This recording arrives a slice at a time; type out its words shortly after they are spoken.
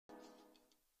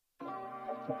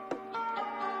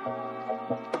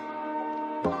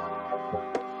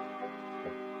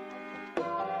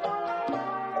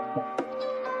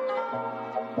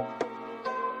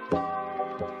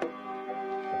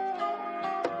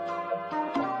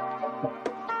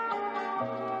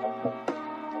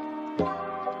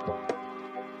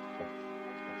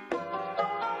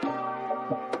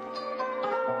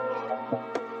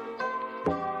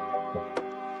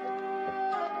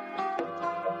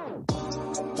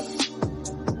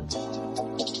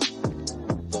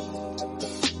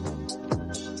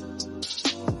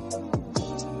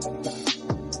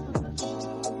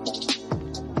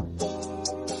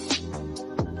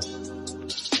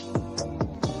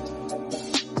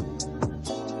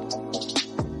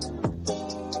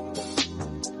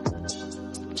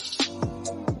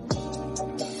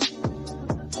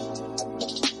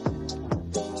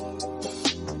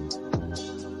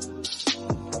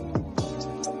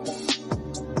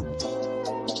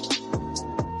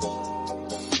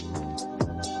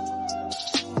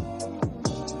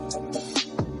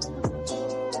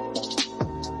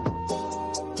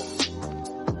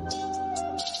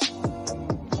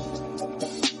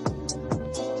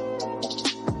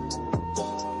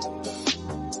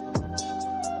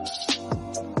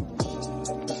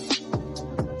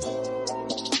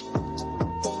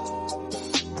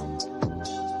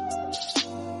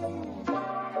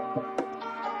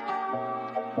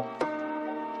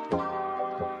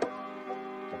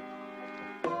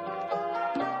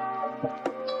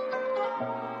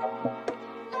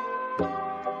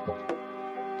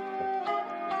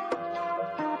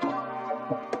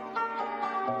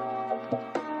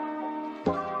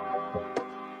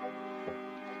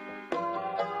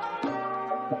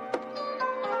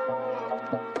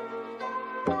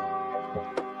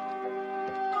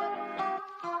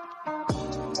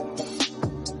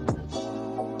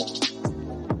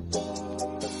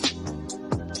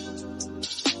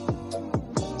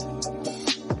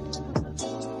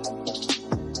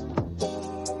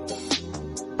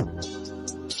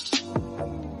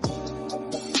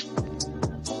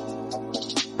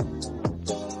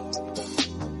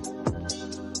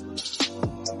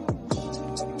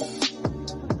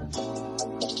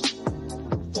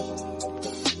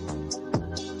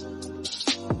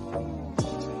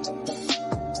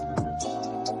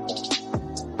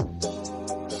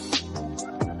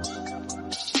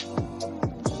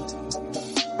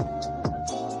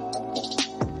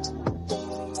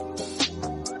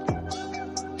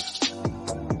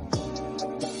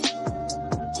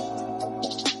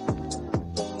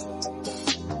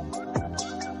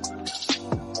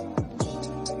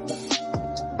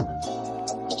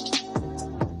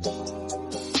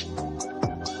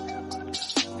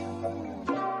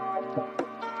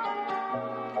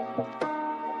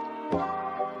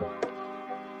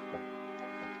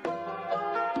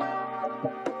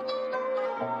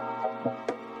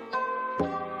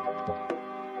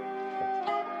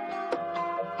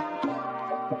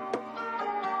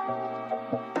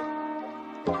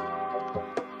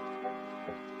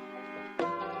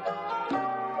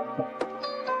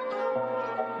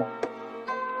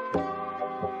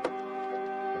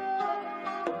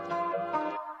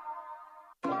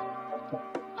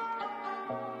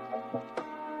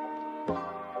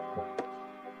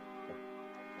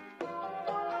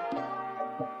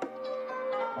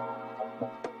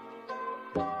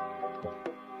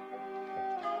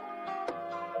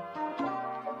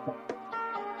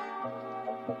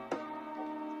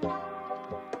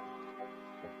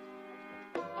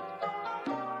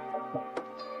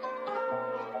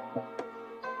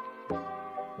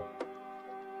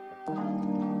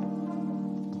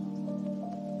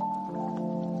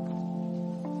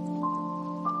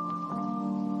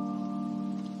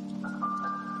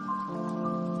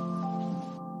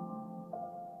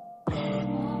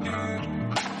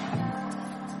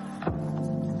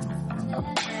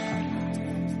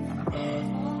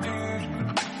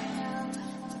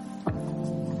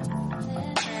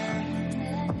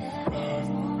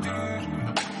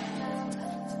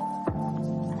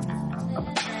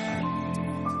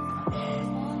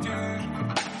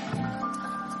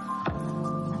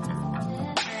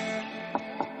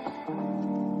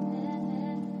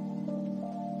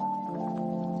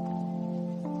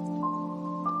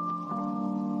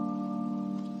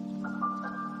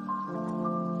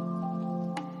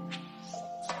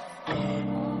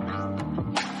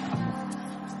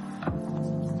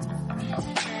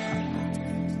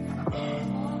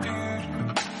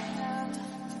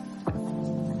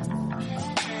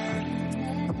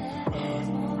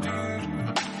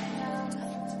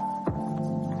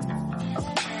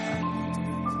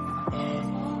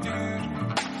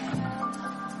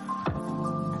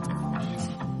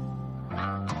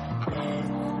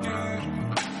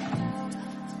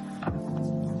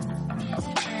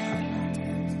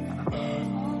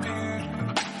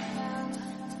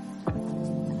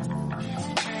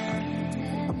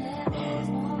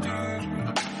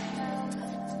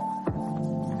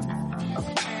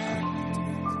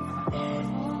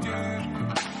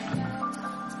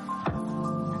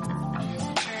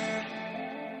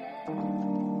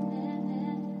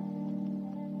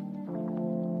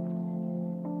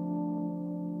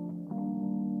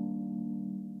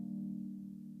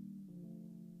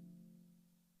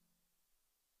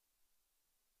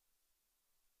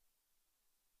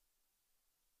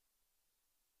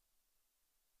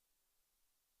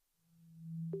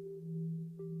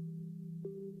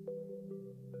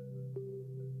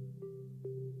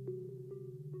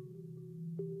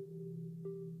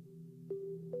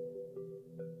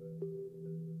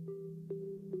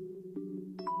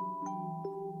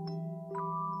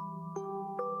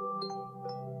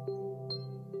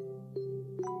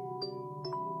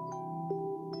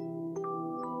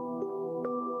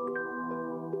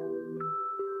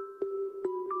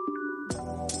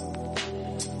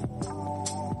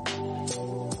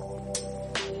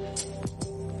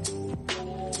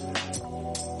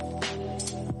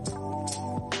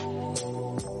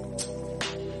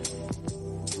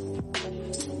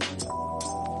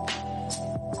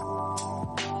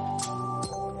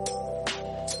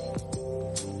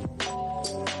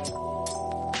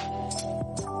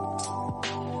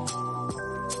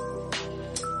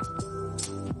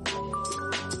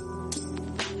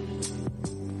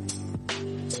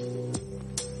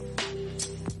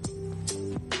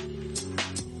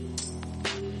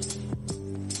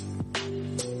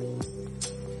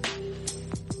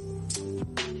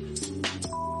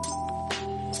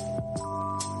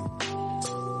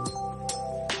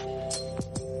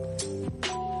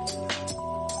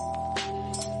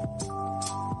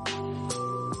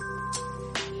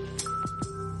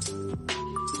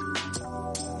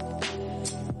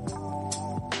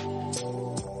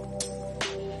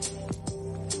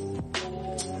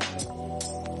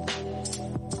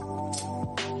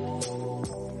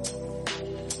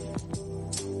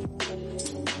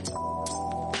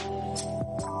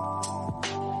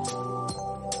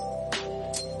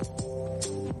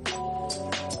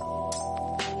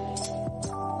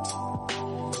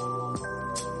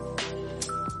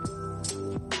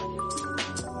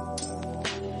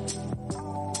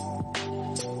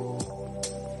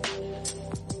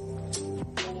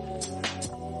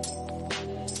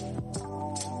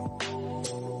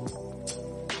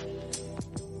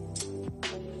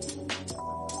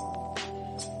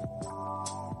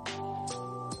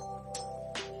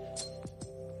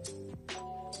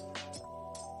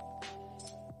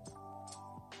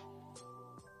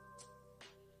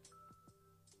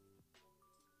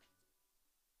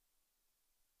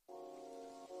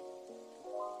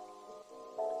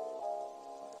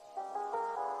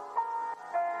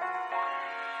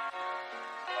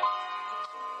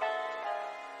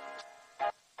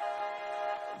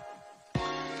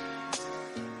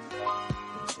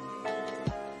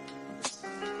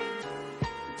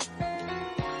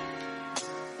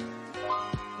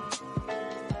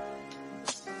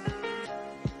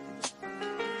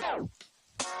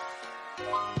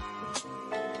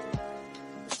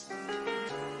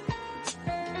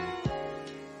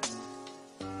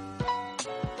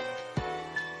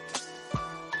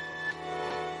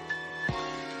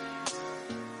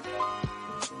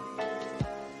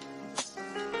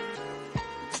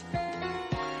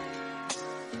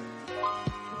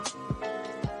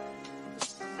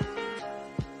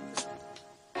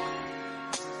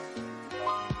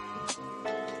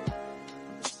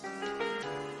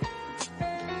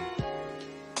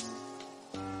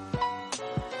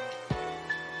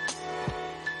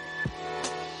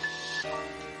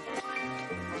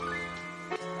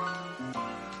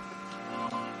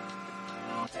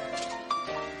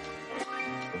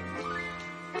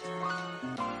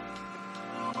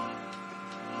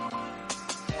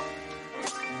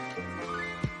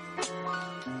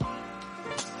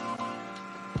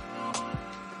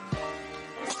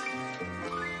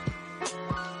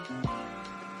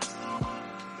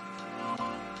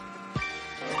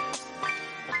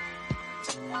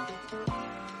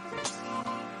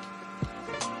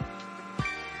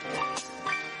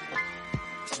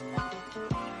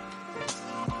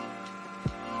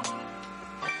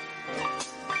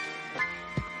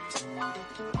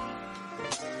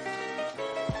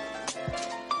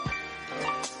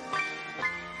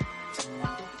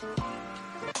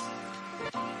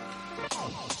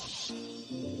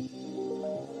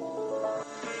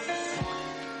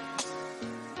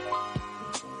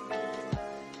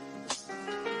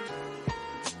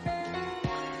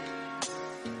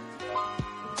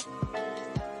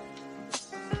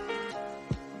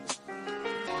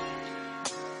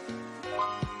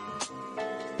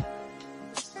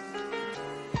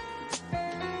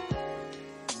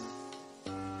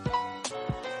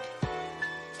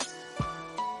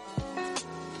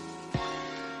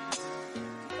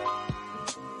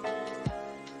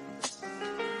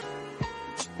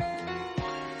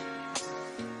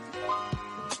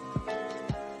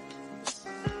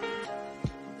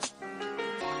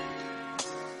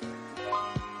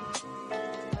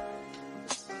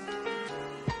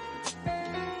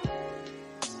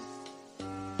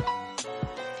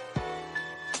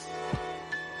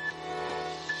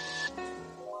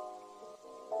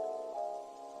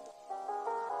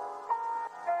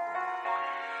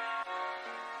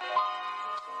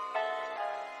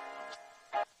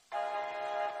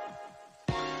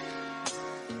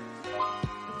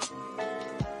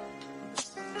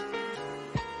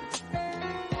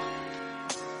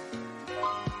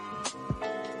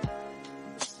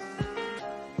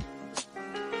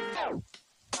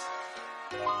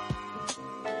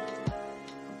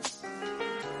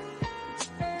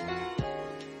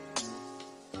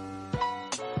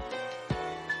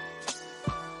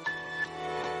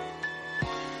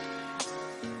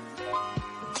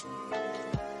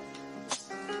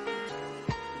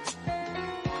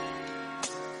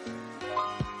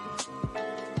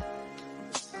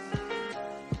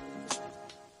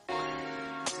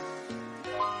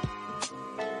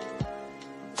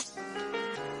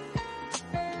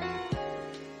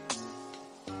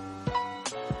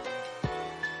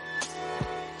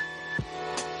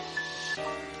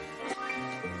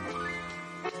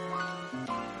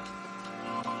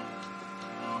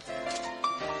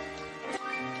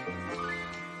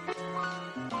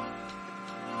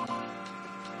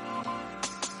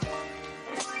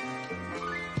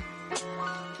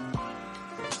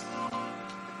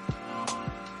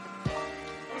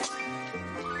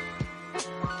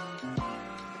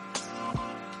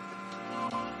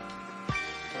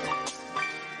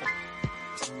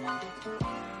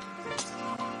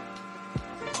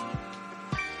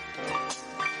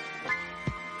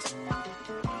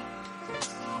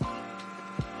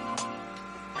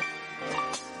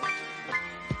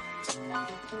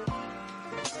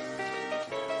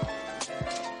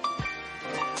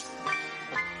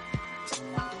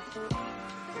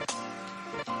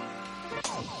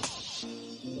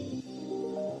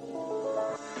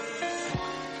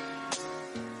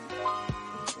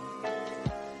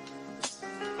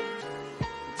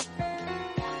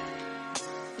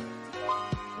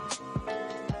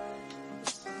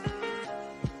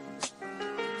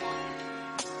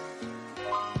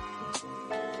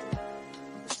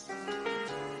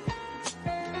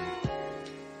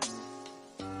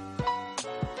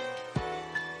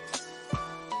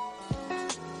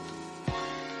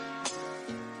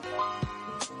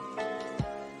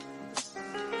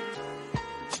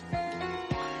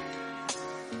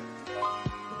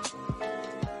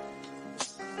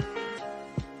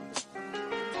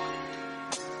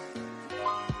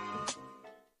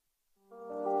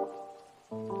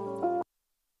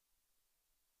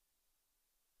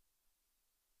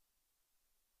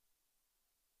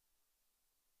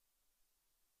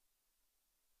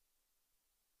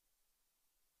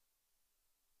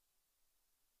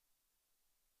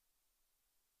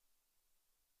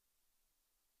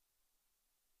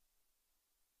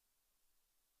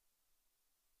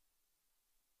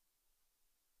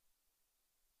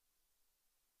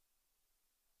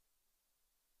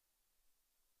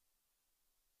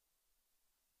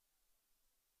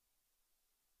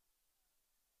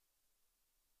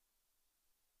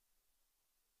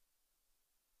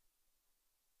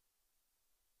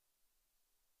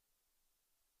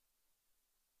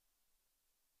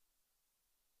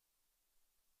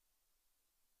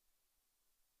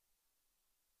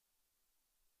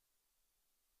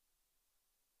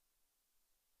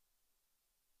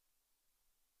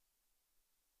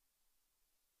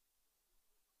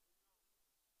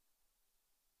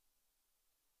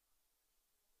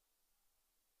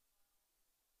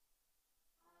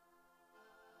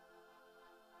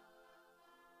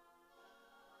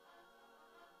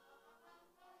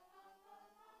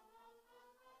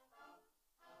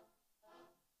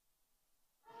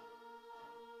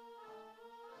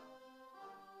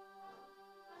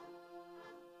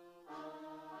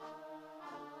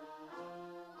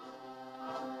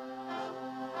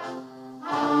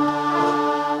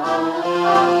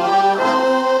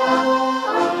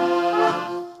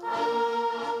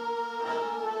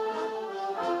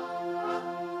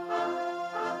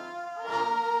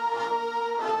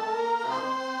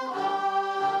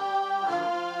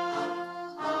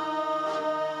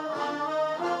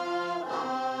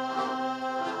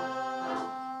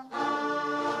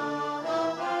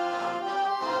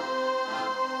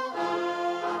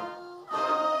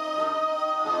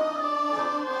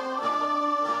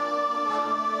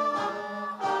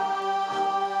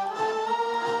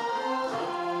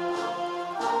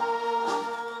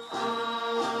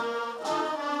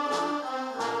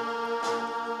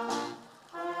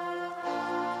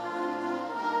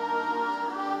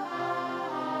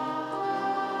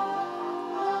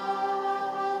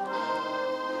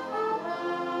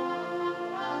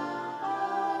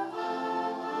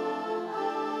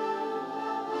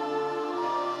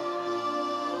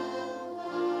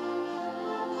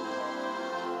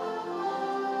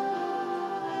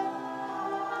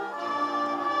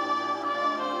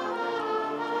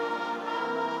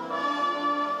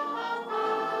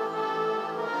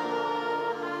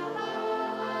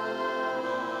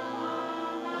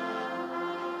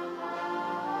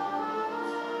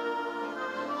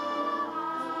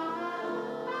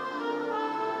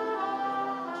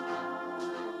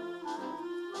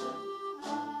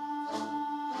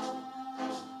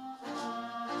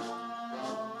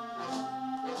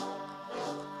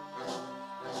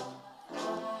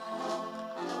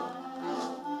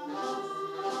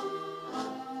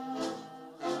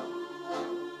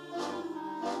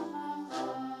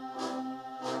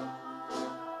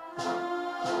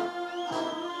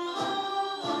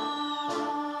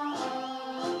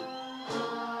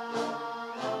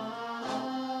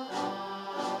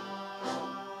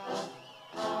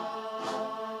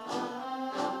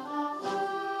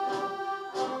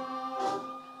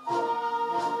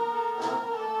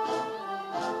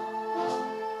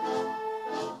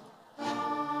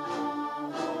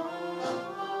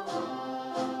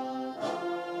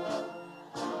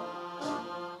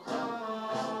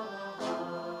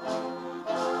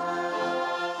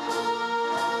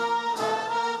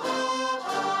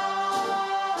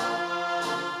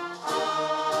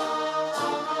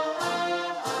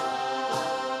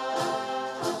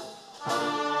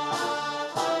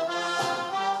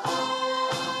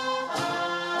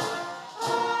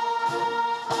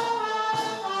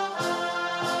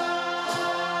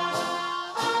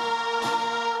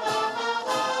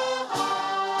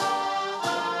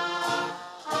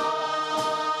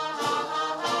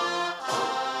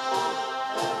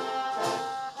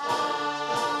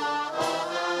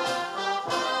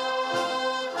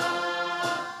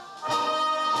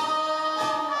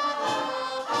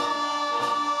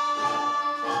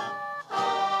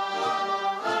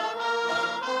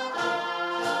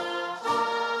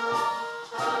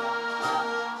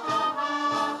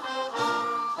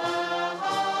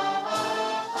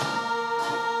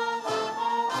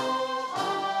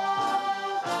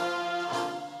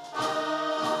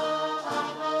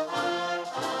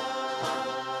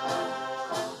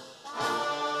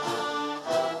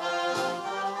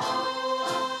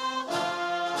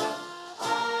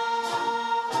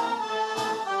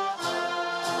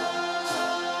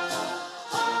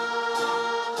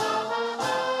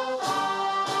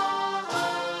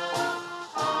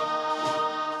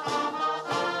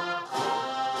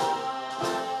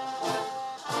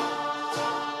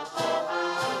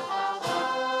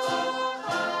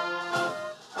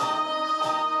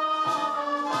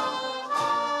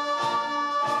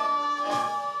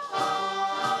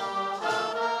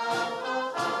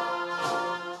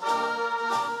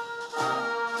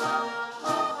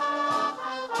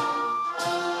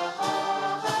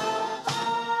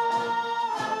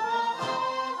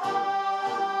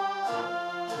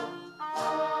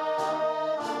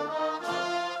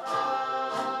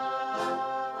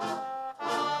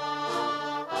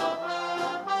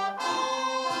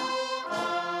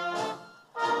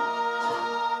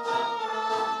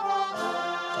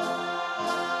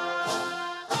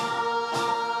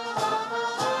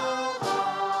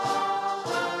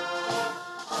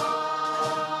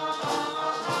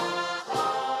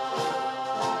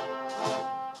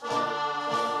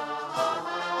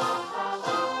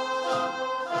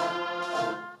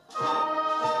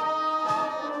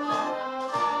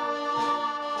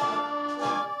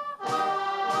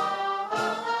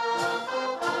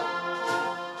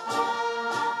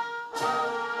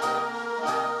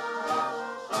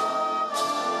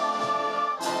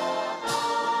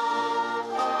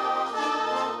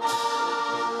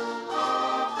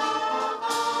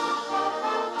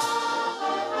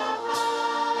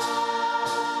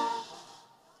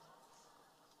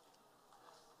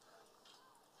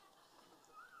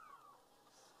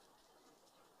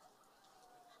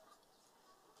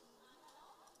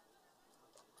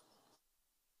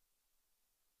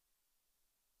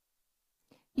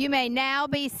You may now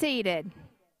be seated.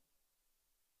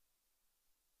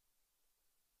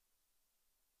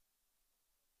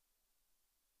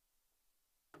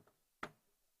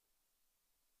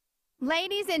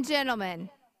 Ladies and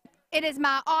gentlemen, it is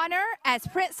my honor as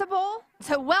principal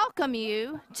to welcome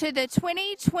you to the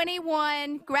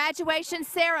 2021 graduation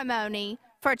ceremony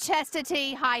for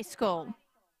Chestatee High School.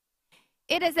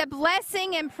 It is a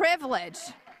blessing and privilege.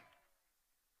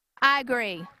 I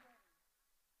agree.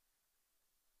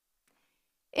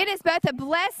 It is both a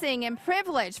blessing and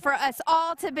privilege for us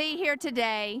all to be here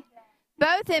today,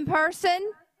 both in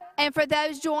person and for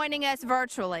those joining us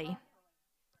virtually,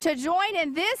 to join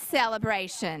in this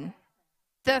celebration,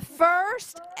 the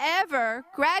first ever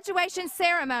graduation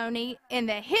ceremony in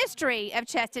the history of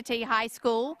Chestatee High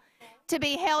School to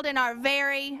be held in our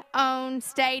very own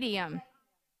stadium.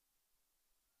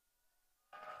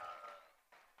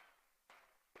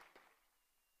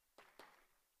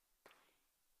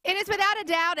 It is without a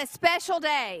doubt a special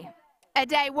day, a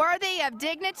day worthy of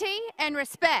dignity and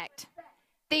respect.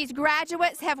 These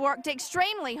graduates have worked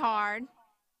extremely hard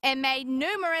and made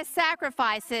numerous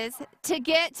sacrifices to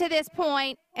get to this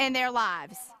point in their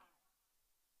lives.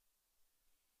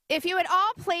 If you would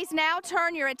all please now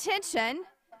turn your attention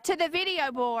to the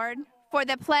video board for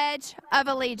the Pledge of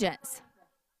Allegiance.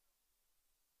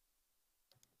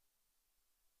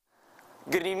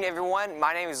 Good evening, everyone.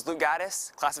 My name is Luke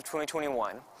Gaddis, class of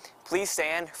 2021. Please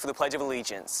stand for the Pledge of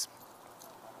Allegiance.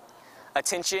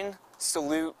 Attention,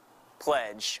 salute,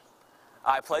 pledge.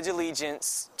 I pledge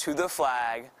allegiance to the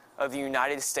flag of the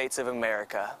United States of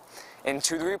America and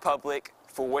to the republic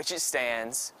for which it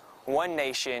stands, one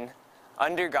nation,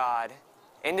 under God,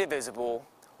 indivisible,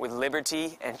 with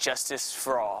liberty and justice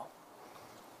for all.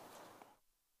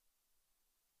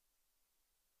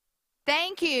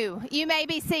 Thank you. You may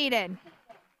be seated.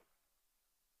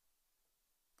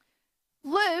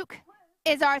 Luke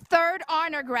is our third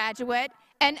honor graduate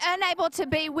and unable to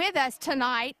be with us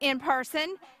tonight in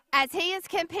person as he is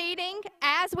competing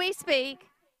as we speak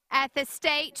at the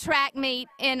state track meet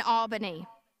in Albany.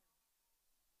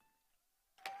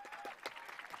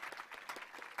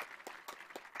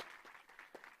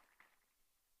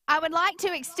 I would like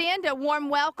to extend a warm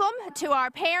welcome to our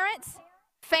parents,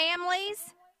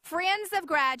 families, friends of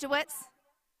graduates,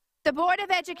 the Board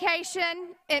of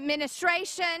Education,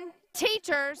 administration,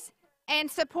 teachers, and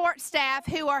support staff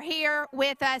who are here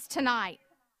with us tonight.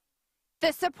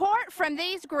 The support from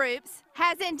these groups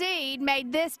has indeed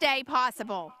made this day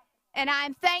possible, and I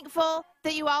am thankful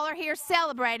that you all are here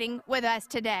celebrating with us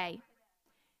today.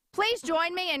 Please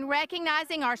join me in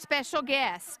recognizing our special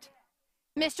guest,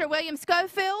 Mr. William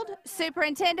Schofield,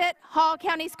 Superintendent, Hall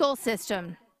County School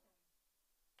System.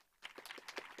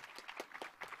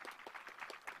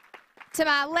 To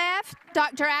my left,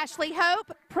 Dr. Ashley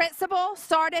Hope, Principal,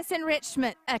 Sardis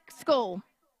Enrichment School.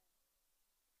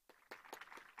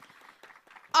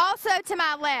 Also to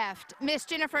my left, Miss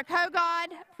Jennifer Kogod,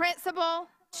 Principal,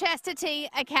 Chestatee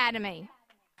Academy.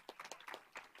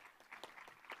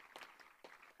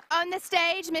 On the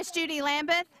stage, Miss Judy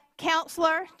Lambeth,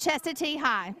 Counselor, Chestatee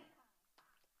High.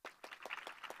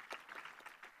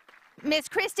 Miss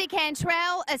Christy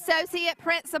Cantrell, Associate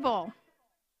Principal.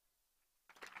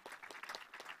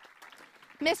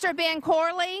 Mr. Ben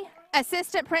Corley,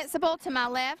 Assistant Principal to my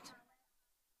left.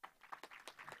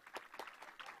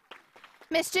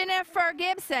 Miss Jennifer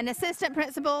Gibson, Assistant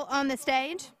Principal on the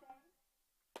stage.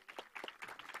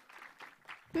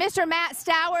 Mr. Matt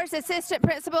Stowers, Assistant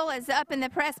Principal, is up in the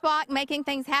press box making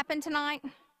things happen tonight.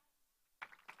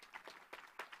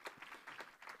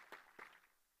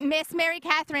 Miss Mary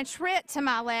Catherine Schritt to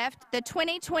my left, the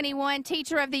 2021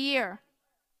 Teacher of the Year.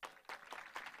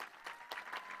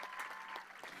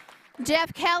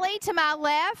 Jeff Kelly to my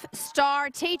left,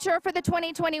 star teacher for the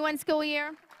 2021 school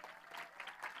year.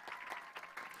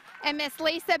 And Miss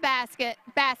Lisa Bassett,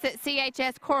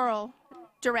 CHS Choral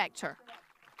Director.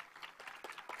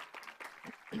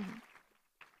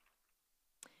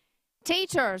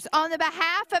 Teachers, on the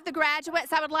behalf of the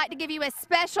graduates, I would like to give you a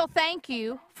special thank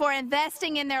you for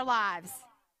investing in their lives.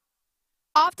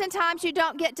 Oftentimes, you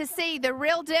don't get to see the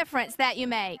real difference that you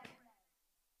make.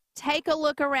 Take a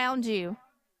look around you.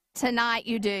 Tonight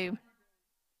you do.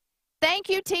 Thank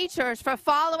you, teachers, for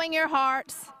following your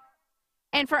hearts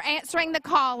and for answering the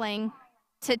calling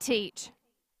to teach.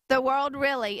 The world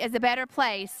really is a better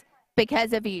place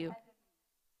because of you.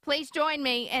 Please join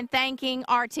me in thanking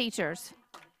our teachers.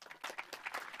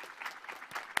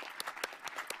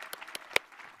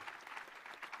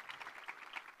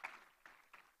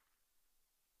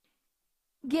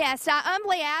 Guests, I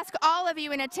humbly ask all of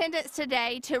you in attendance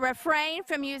today to refrain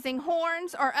from using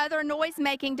horns or other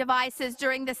noise-making devices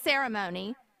during the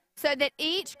ceremony so that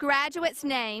each graduate's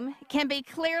name can be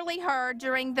clearly heard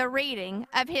during the reading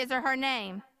of his or her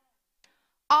name.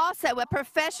 Also, a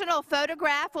professional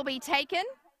photograph will be taken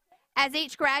as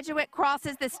each graduate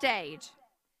crosses the stage.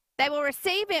 They will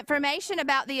receive information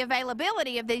about the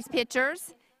availability of these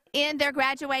pictures in their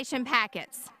graduation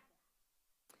packets.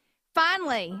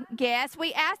 Finally, guests,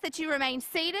 we ask that you remain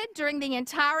seated during the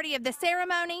entirety of the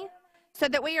ceremony so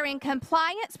that we are in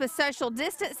compliance with social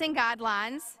distancing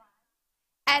guidelines,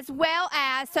 as well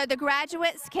as so the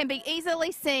graduates can be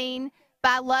easily seen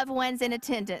by loved ones in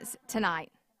attendance tonight.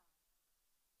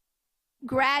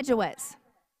 Graduates,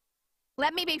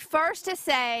 let me be first to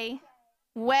say,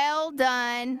 well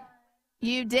done,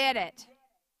 you did it.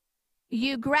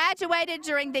 You graduated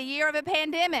during the year of a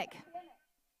pandemic.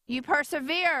 You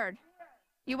persevered,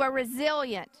 you were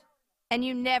resilient, and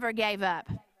you never gave up.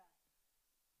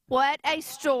 What a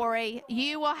story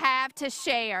you will have to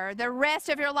share the rest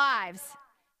of your lives.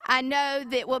 I know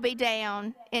that will be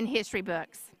down in history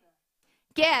books.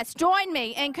 Guests, join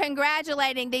me in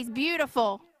congratulating these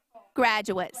beautiful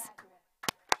graduates.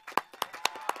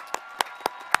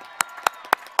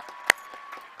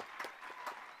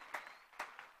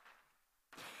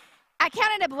 I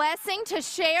count it a blessing to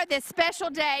share this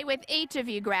special day with each of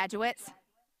you graduates.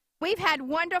 We've had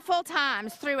wonderful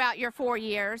times throughout your 4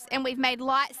 years, and we've made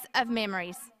lots of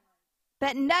memories.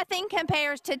 But nothing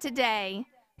compares to today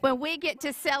when we get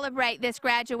to celebrate this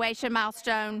graduation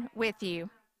milestone with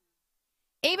you.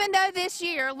 Even though this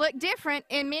year looked different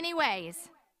in many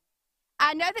ways,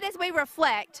 I know that as we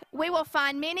reflect, we will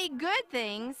find many good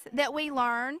things that we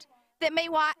learned that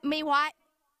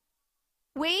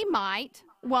we might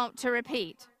want to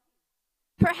repeat.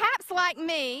 Perhaps like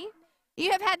me,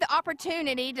 you have had the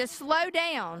opportunity to slow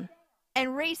down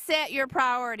and reset your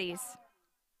priorities,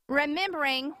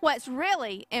 remembering what's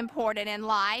really important in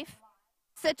life,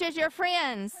 such as your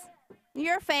friends,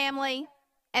 your family,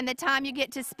 and the time you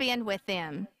get to spend with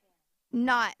them,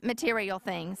 not material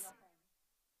things.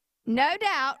 No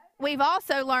doubt, we've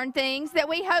also learned things that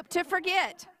we hope to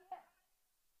forget,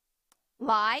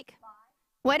 like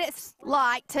what it's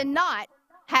like to not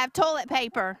have toilet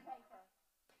paper,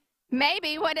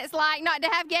 maybe what it's like not to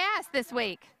have gas this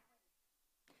week,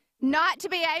 not to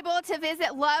be able to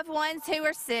visit loved ones who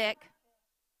are sick,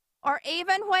 or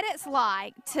even what it's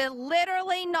like to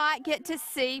literally not get to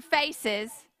see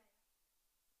faces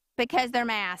because they're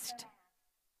masked.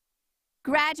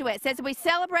 Graduates, as we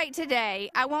celebrate today,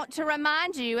 I want to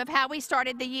remind you of how we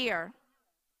started the year.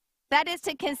 That is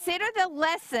to consider the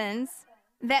lessons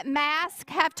that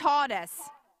masks have taught us.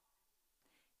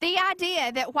 The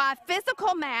idea that while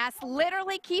physical masks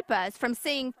literally keep us from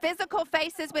seeing physical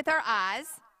faces with our eyes,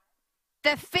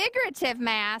 the figurative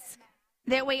masks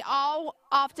that we all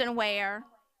often wear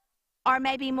are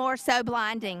maybe more so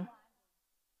blinding.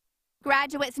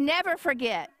 Graduates, never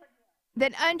forget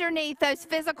that underneath those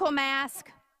physical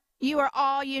masks, you are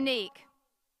all unique.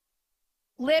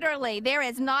 Literally, there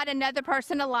is not another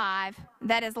person alive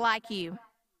that is like you.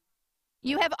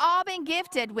 You have all been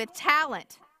gifted with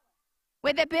talent,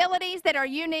 with abilities that are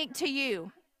unique to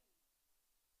you.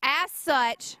 As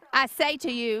such, I say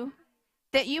to you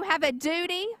that you have a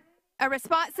duty, a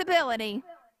responsibility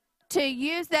to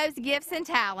use those gifts and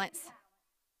talents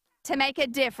to make a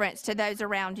difference to those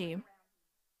around you.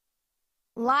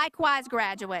 Likewise,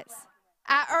 graduates,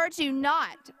 I urge you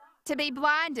not to be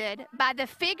blinded by the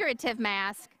figurative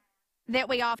mask that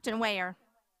we often wear.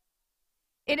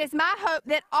 It is my hope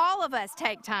that all of us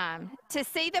take time to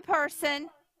see the person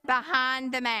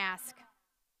behind the mask.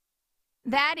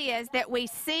 That is, that we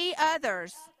see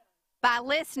others by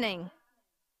listening,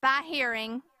 by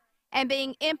hearing, and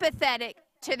being empathetic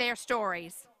to their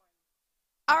stories.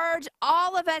 I urge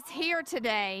all of us here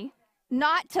today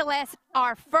not to let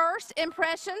our first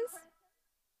impressions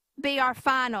be our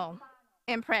final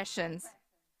impressions.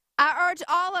 I urge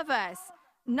all of us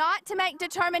not to make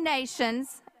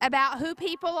determinations about who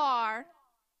people are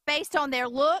based on their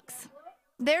looks,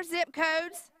 their zip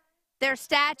codes, their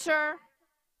stature,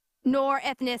 nor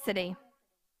ethnicity.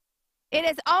 It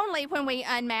is only when we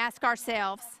unmask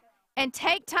ourselves and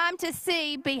take time to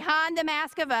see behind the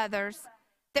mask of others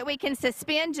that we can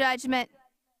suspend judgment,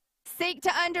 seek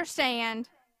to understand,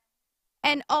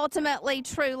 and ultimately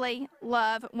truly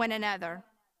love one another.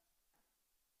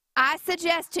 I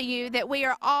suggest to you that we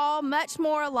are all much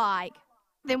more alike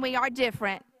than we are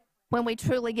different when we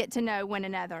truly get to know one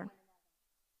another.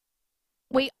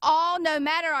 We all, no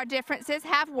matter our differences,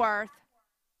 have worth,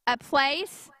 a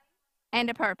place, and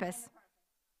a purpose.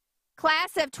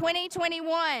 Class of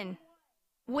 2021,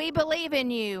 we believe in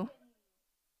you.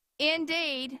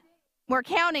 Indeed, we're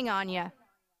counting on you.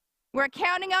 We're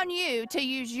counting on you to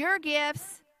use your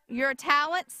gifts, your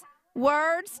talents,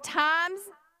 words, times,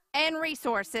 and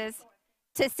resources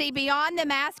to see beyond the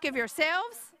mask of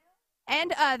yourselves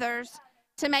and others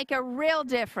to make a real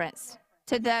difference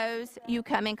to those you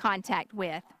come in contact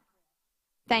with.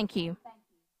 Thank you.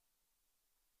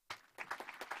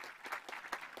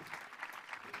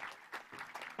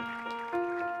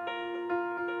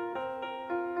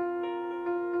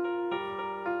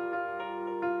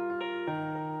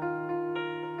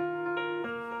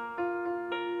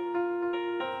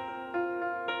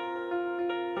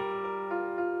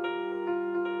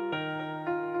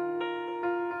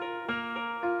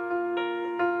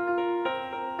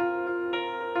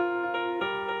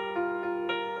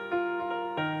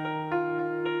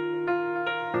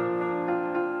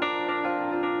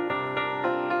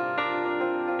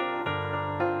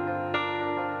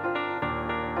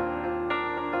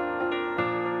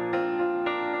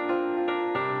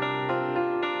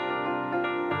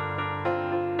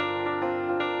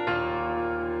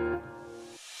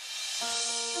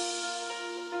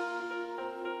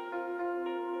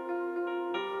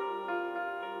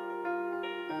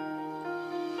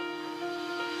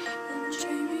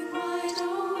 Dreaming wide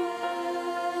awake,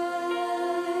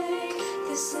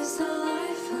 this is the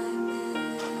life I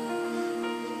make.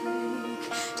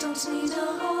 Don't need a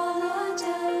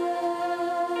holiday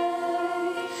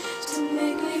to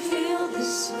make me feel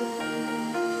this way.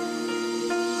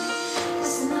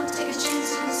 Listen up, take a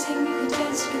chance, you can sing, you can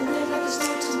dance, you can live like there's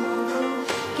no tomorrow.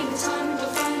 Give it time,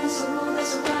 you'll find there's a rule,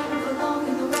 there's a right, move along,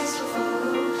 and the rest will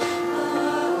follow. I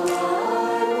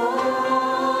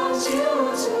want you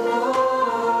to know.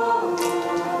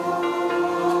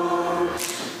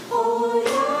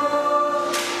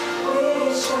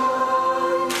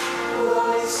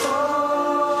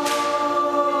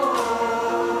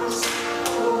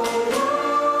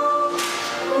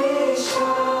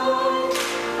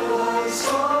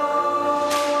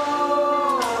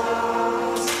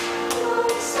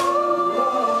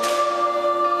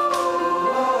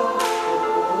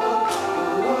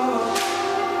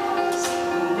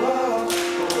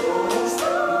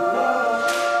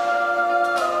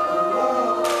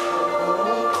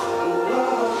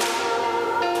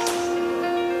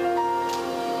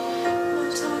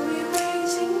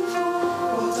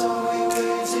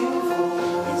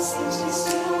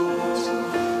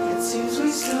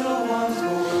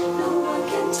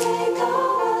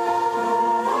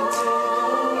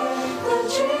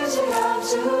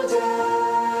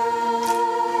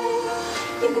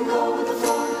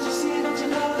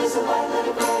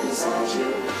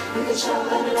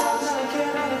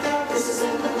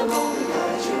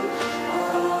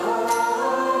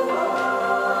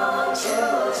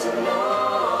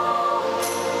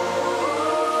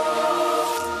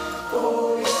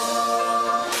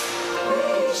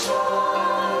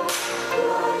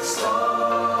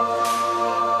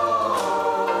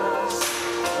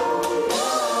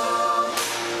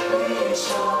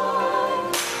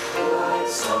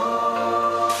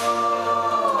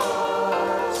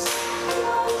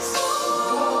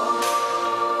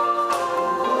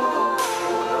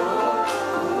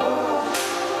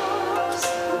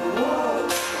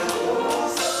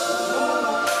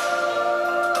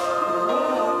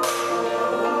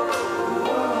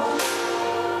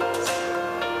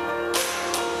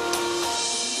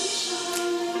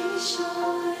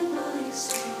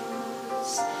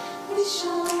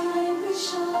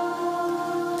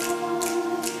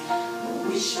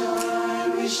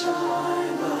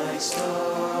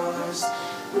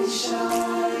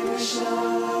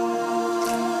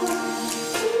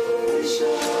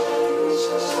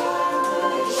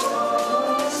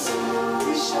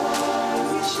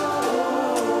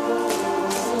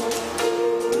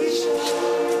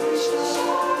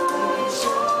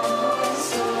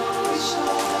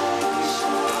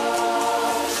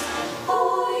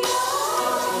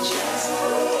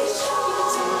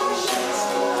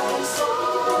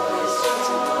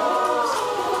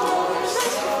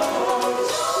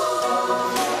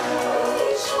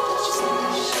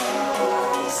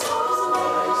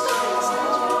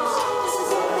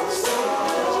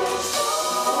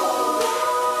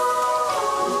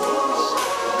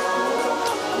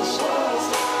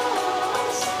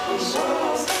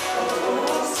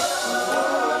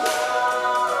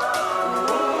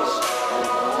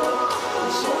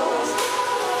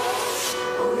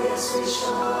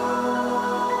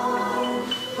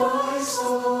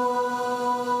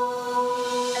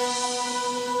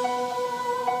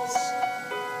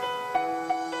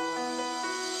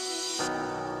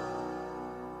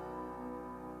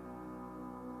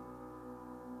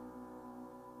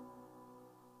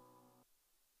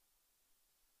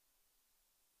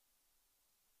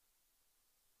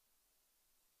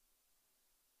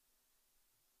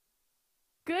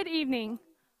 Good evening.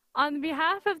 On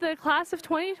behalf of the class of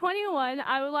 2021,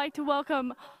 I would like to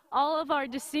welcome all of our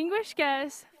distinguished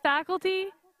guests, faculty,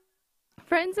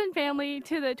 friends, and family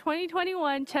to the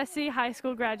 2021 Chestatee High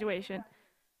School graduation.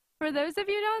 For those of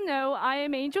you who don't know, I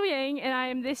am Angel Yang, and I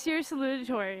am this year's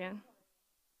salutatorian.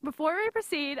 Before we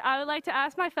proceed, I would like to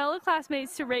ask my fellow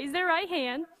classmates to raise their right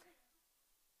hand.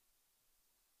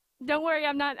 Don't worry,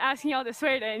 I'm not asking y'all to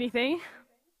swear to anything.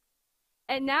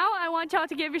 And now I want y'all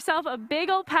to give yourself a big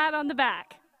old pat on the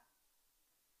back.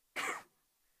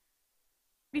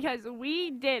 Because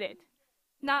we did it.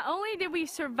 Not only did we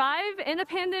survive in a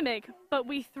pandemic, but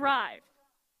we thrived.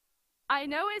 I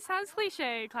know it sounds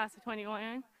cliche, class of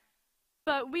 21,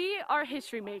 but we are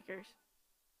history makers.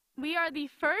 We are the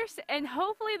first and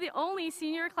hopefully the only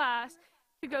senior class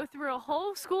to go through a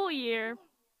whole school year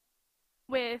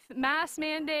with mask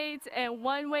mandates and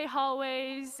one-way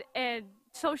hallways and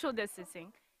social distancing,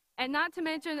 and not to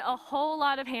mention a whole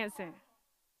lot of hand sanitizer.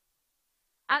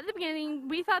 At the beginning,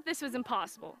 we thought this was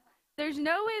impossible. There's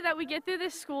no way that we get through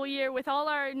this school year with all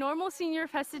our normal senior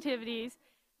festivities.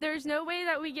 There's no way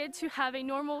that we get to have a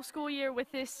normal school year with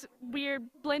this weird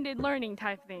blended learning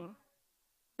type thing.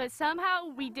 But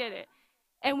somehow we did it,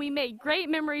 and we made great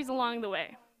memories along the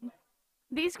way.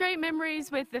 These great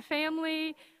memories with the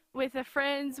family, with the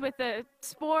friends, with the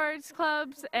sports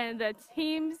clubs and the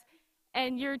teams,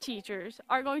 and your teachers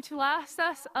are going to last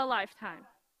us a lifetime.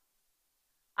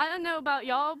 I don't know about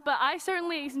y'all, but I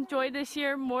certainly enjoyed this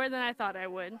year more than I thought I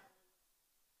would.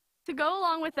 To go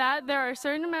along with that, there are a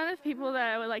certain amount of people that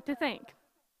I would like to thank.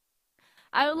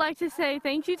 I would like to say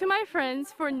thank you to my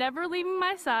friends for never leaving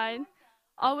my side,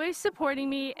 always supporting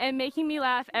me, and making me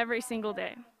laugh every single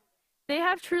day. They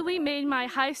have truly made my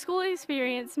high school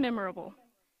experience memorable.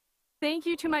 Thank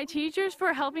you to my teachers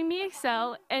for helping me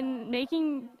excel and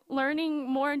making learning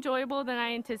more enjoyable than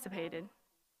I anticipated.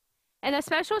 And a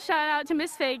special shout out to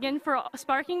Ms. Fagan for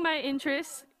sparking my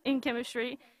interest in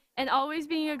chemistry and always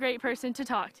being a great person to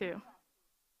talk to.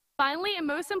 Finally, and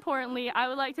most importantly, I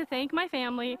would like to thank my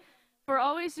family for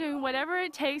always doing whatever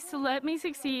it takes to let me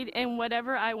succeed in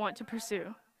whatever I want to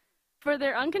pursue, for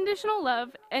their unconditional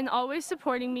love and always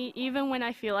supporting me even when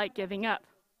I feel like giving up.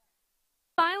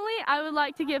 Finally, I would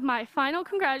like to give my final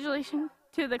congratulations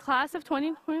to the class of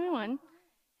 2021.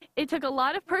 It took a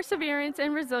lot of perseverance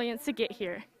and resilience to get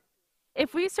here.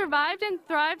 If we survived and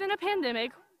thrived in a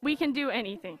pandemic, we can do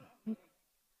anything.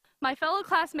 My fellow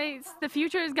classmates, the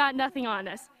future has got nothing on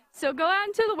us. So go out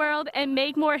into the world and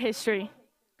make more history.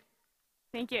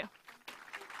 Thank you.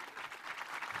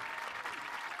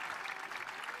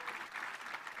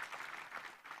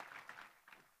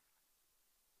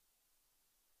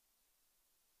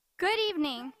 Good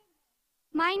evening.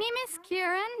 My name is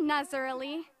Kieran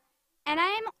Nazarali, and I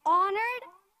am honored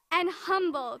and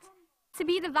humbled to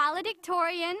be the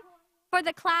valedictorian for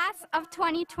the class of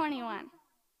 2021.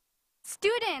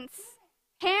 Students,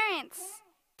 parents,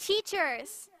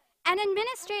 teachers, and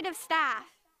administrative staff,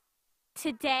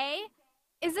 today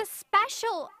is a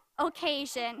special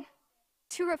occasion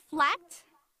to reflect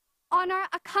on our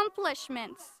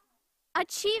accomplishments,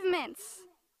 achievements,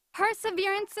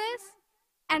 perseverances,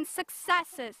 and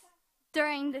successes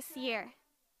during this year.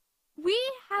 We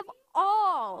have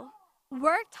all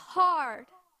worked hard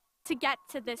to get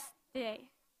to this day.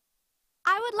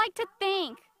 I would like to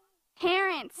thank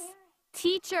parents,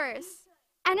 teachers,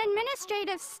 and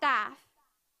administrative staff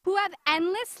who have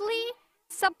endlessly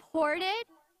supported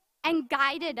and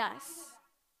guided us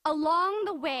along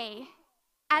the way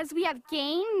as we have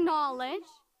gained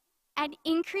knowledge and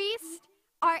increased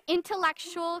our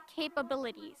intellectual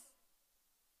capabilities.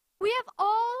 We have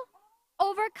all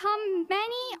overcome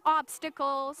many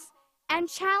obstacles and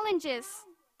challenges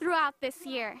throughout this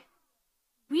year.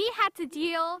 We had to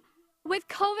deal with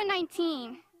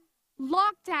COVID-19,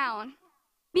 lockdown,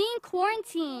 being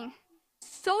quarantined,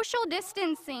 social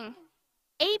distancing,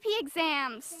 AP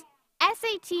exams,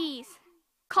 SATs,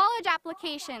 college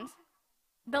applications.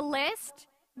 The list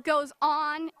goes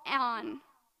on and on.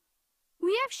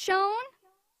 We have shown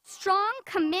strong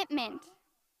commitment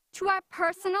to our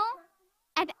personal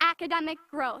and academic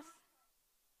growth.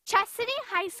 Chestatee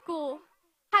High School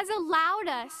has allowed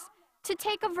us to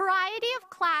take a variety of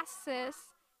classes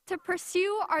to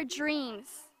pursue our dreams.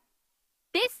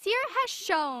 This year has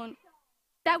shown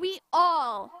that we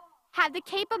all have the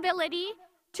capability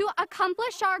to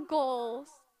accomplish our goals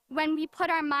when we put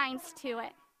our minds to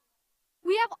it.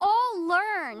 We have all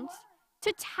learned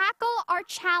to tackle our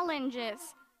challenges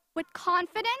with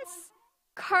confidence,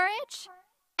 courage,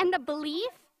 and the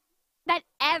belief that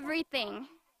everything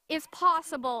is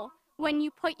possible when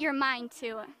you put your mind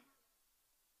to it.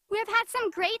 We have had some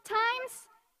great times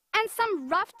and some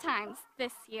rough times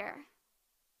this year.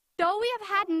 Though we have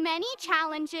had many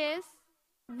challenges,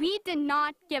 we did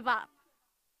not give up.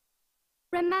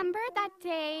 Remember that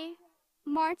day,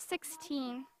 March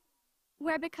 16,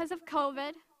 where because of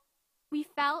COVID, we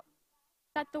felt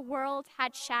that the world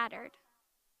had shattered.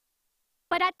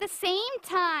 But at the same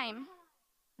time,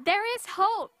 there is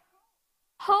hope.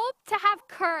 Hope to have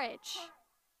courage.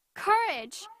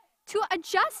 Courage to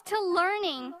adjust to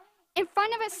learning in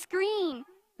front of a screen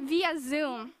via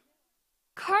Zoom.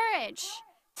 Courage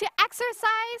to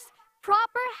exercise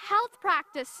proper health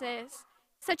practices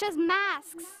such as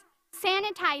masks,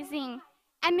 sanitizing,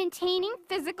 and maintaining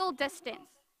physical distance.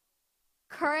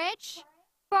 Courage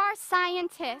for our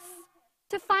scientists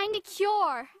to find a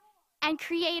cure and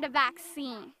create a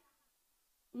vaccine.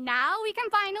 Now we can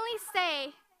finally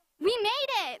say, we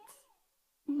made it!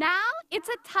 Now it's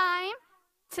a time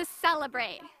to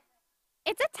celebrate.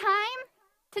 It's a time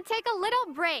to take a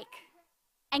little break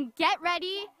and get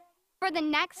ready for the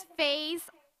next phase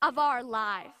of our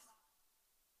lives.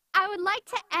 I would like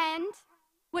to end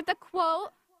with a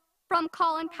quote from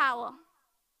Colin Powell.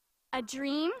 A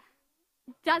dream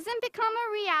doesn't become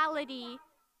a reality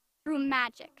through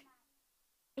magic.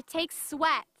 It takes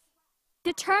sweat,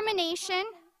 determination,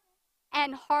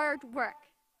 and hard work.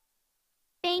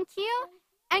 Thank you,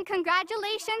 and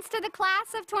congratulations to the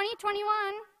class of 2021.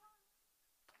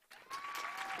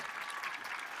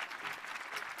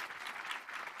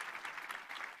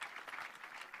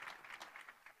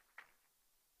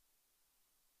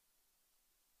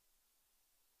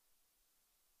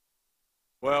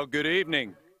 Well, good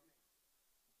evening.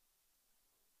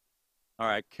 All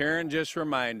right, Karen just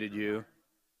reminded you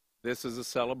this is a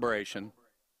celebration,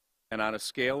 and on a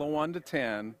scale of 1 to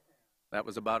 10, that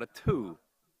was about a 2.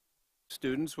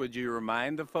 Students, would you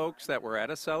remind the folks that we're at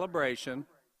a celebration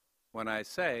when I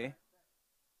say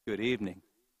good evening?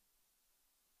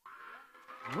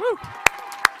 Woo!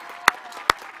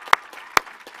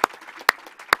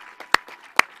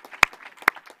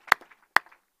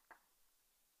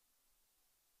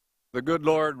 The good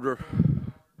Lord, the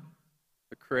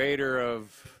creator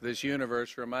of this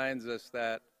universe, reminds us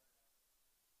that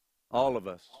all of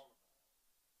us,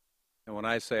 and when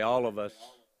I say all of us,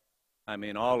 I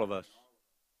mean all of us,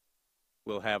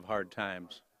 will have hard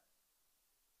times.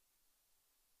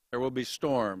 There will be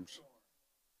storms.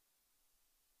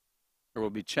 There will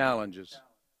be challenges.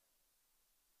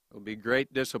 There will be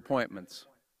great disappointments.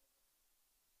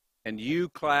 And you,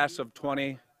 class of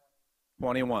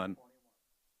 2021,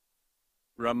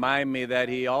 remind me that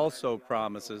he also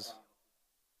promises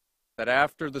that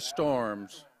after the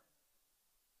storms,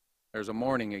 there's a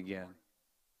morning again.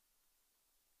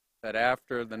 That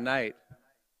after the night,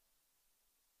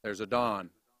 there's a dawn.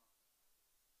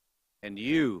 And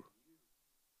you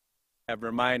have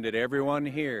reminded everyone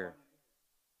here,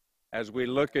 as we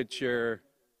look at your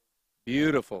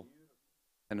beautiful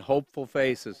and hopeful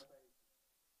faces,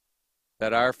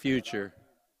 that our future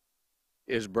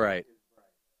is bright.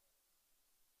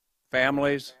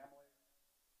 Families,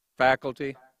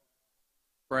 faculty,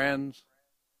 friends,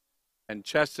 and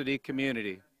Chestatee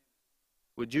community,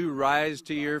 would you rise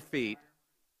to your feet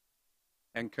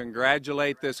and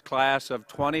congratulate this class of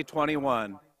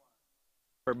 2021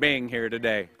 for being here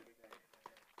today?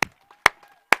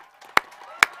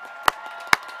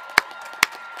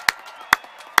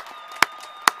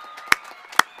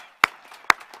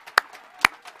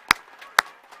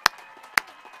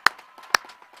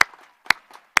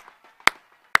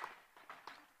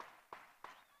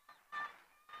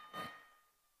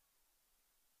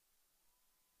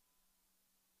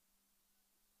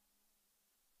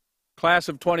 Class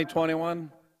of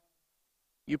 2021,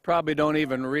 you probably don't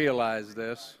even realize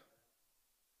this,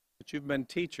 but you've been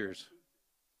teachers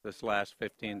this last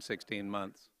 15, 16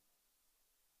 months.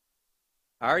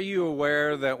 Are you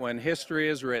aware that when history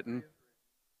is written,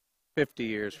 50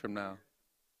 years from now,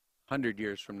 100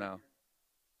 years from now,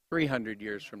 300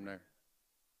 years from now,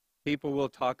 people will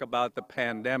talk about the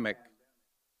pandemic,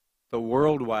 the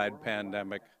worldwide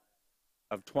pandemic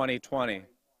of 2020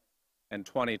 and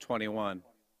 2021.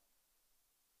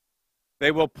 They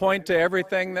will point to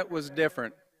everything that was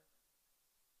different,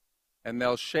 and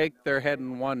they'll shake their head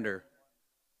in wonder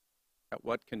at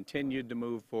what continued to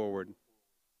move forward.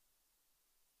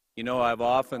 You know, I've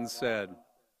often said,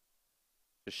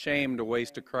 it's a shame to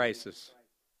waste a crisis,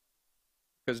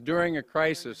 because during a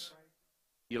crisis,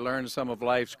 you learn some of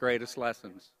life's greatest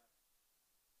lessons.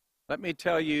 Let me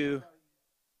tell you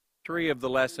 3 of the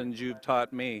lessons you've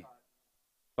taught me,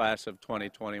 class of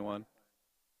 2021.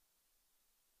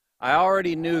 I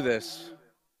already knew this,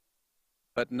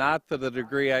 but not to the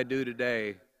degree I do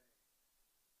today,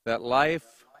 that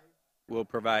life will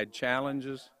provide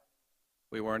challenges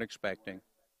we weren't expecting,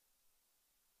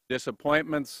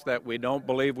 disappointments that we don't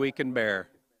believe we can bear.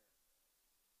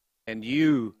 And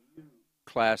you,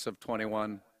 class of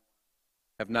 21,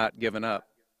 have not given up.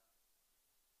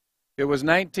 It was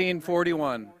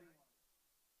 1941.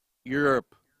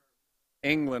 Europe,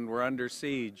 England were under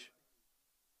siege.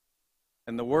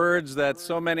 And the words that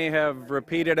so many have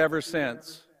repeated ever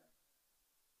since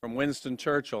from Winston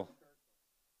Churchill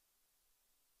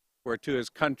were to his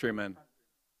countrymen,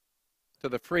 to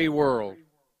the free world: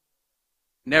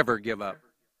 never give up.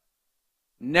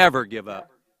 Never give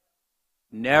up.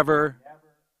 Never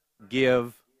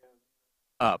give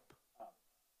up.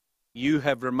 You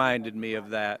have reminded me of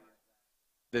that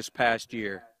this past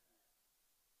year.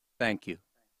 Thank you.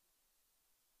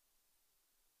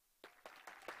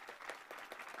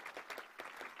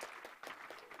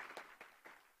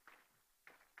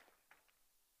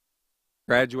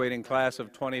 Graduating class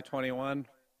of 2021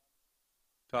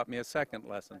 taught me a second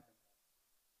lesson.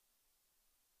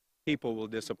 People will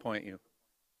disappoint you.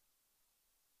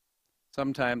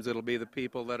 Sometimes it'll be the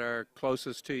people that are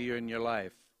closest to you in your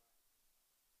life.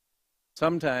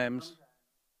 Sometimes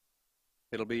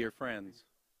it'll be your friends.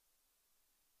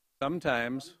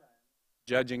 Sometimes,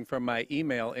 judging from my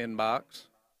email inbox,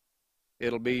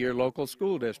 it'll be your local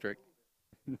school district.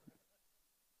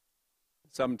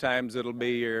 Sometimes it'll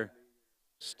be your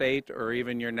state or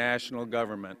even your national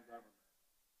government.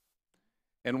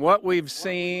 And what we've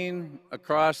seen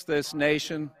across this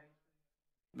nation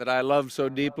that I love so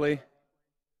deeply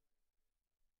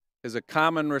is a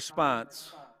common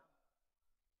response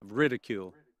of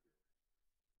ridicule,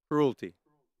 cruelty,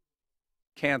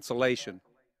 cancellation,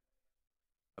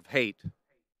 of hate,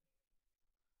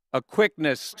 a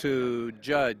quickness to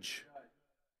judge,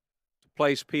 to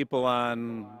place people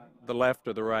on the left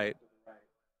or the right,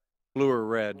 blue or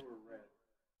red,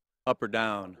 up or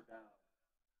down,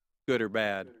 good or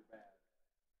bad.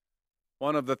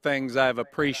 One of the things I've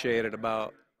appreciated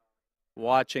about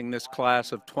watching this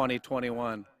class of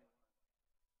 2021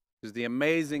 is the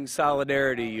amazing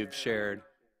solidarity you've shared,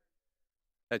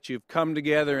 that you've come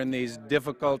together in these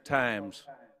difficult times,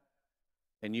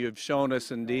 and you have shown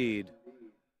us indeed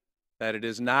that it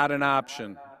is not an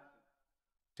option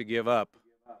to give up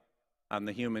on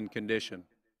the human condition.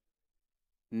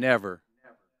 Never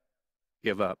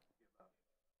give up.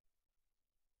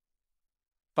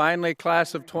 Finally,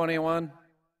 class of 21,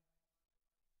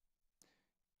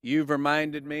 you've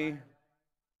reminded me,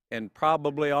 and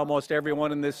probably almost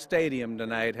everyone in this stadium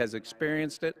tonight has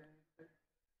experienced it,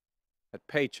 that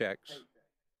paychecks,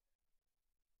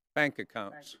 bank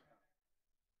accounts,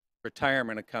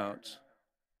 retirement accounts,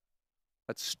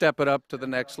 let's step it up to the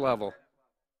next level.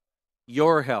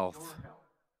 Your health,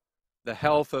 the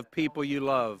health of people you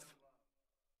love,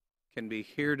 can be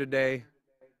here today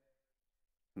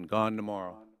and gone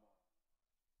tomorrow.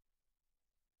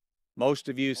 Most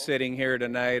of you sitting here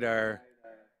tonight are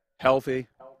healthy.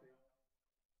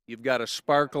 You've got a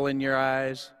sparkle in your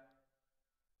eyes.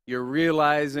 You're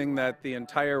realizing that the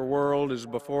entire world is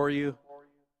before you.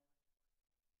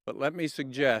 But let me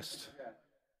suggest,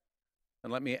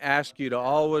 and let me ask you to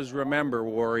always remember,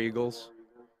 War Eagles,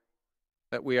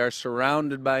 that we are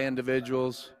surrounded by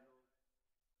individuals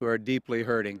who are deeply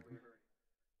hurting,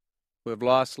 who have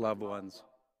lost loved ones,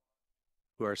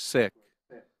 who are sick.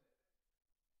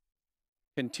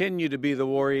 Continue to be the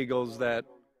War Eagles that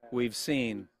we've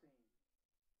seen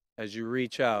as you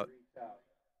reach out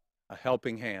a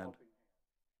helping hand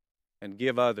and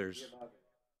give others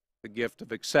the gift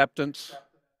of acceptance,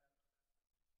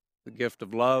 the gift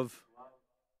of love,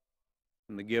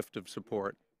 and the gift of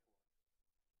support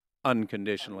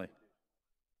unconditionally.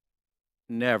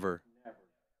 Never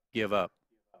give up.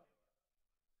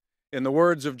 In the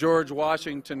words of George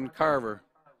Washington Carver,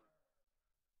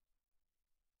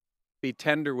 be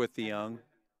tender with the young,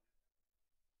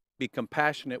 be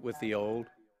compassionate with the old,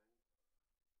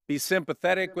 be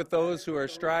sympathetic with those who are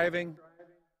striving,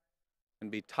 and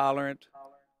be tolerant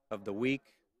of the weak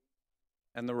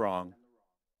and the wrong.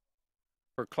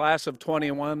 For class of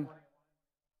 21,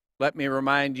 let me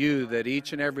remind you that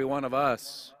each and every one of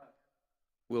us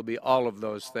will be all of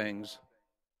those things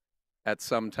at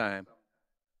some time.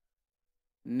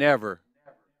 Never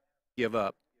give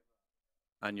up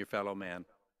on your fellow man.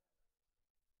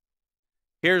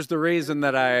 Here's the reason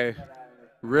that I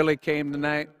really came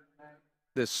tonight,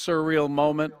 this surreal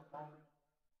moment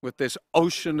with this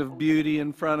ocean of beauty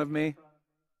in front of me.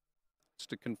 It's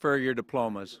to confer your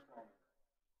diplomas.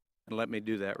 And let me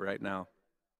do that right now.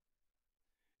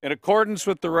 In accordance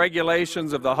with the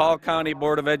regulations of the Hall County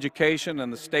Board of Education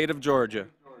and the state of Georgia,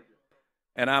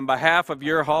 And on behalf of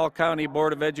your Hall County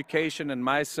Board of Education and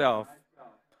myself,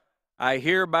 I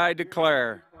hereby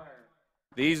declare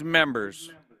these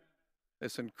members,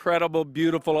 this incredible,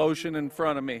 beautiful ocean in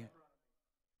front of me,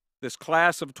 this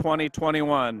class of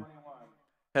 2021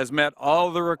 has met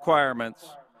all the requirements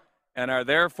and are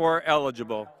therefore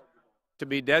eligible to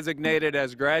be designated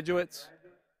as graduates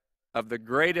of the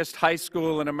greatest high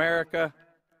school in America,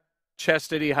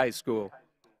 Chestatee High School.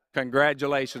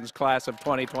 Congratulations, class of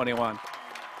 2021.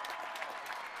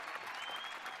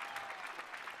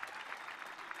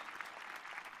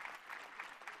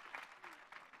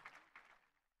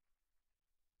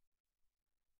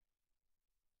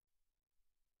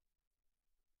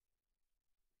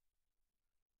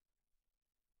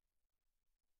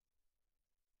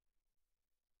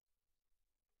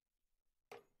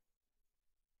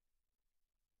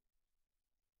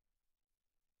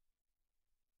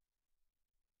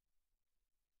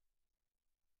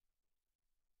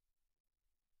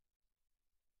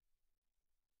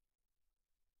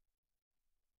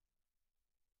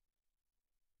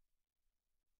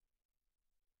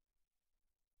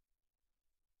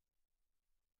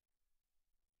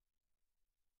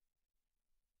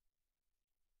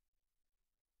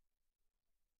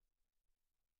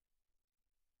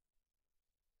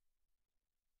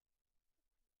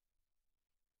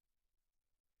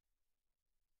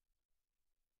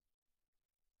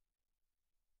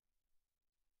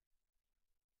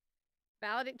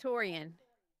 Valedictorian,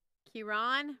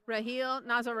 Kiran Rahil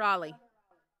Nazarali.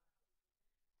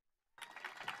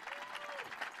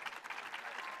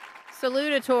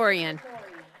 Salutatorian,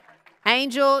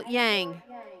 Angel Yang.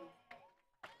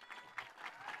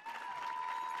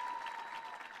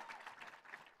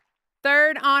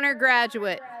 Third honor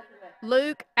graduate,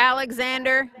 Luke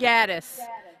Alexander Gaddis,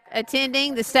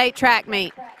 attending the state track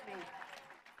meet.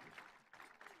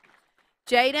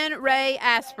 Jaden Ray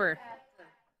Asper.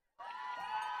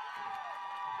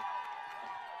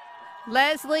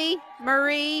 Leslie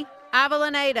Marie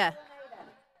Avellaneda.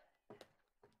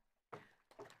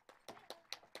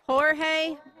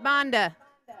 Jorge Banda.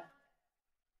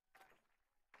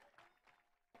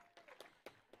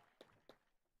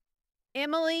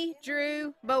 Emily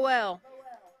Drew Boel.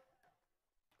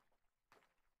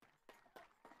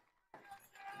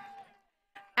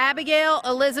 Abigail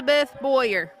Elizabeth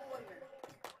Boyer.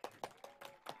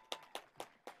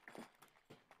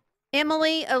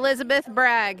 Emily Elizabeth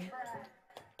Bragg.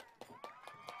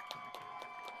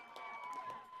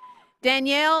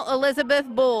 Danielle Elizabeth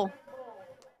Bull.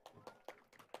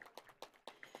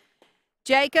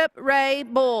 Jacob Ray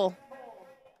Bull.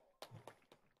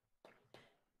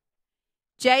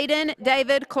 Jaden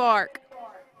David Clark.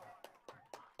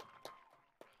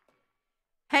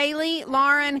 Haley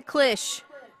Lauren Klish.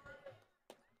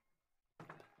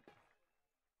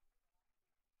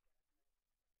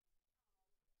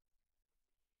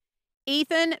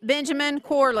 Ethan Benjamin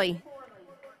Corley.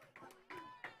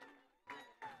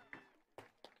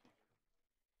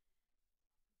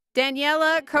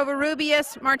 Daniela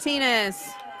Covarrubias Martinez.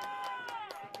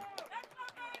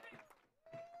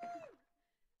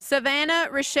 Savannah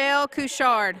Rochelle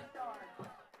Couchard.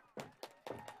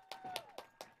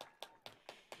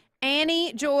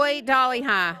 Annie Joy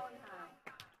Dollyhigh.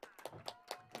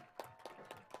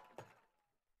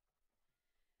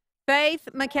 Faith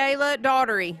Michaela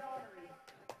Daughtery.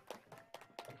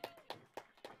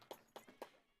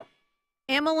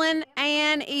 Emmeline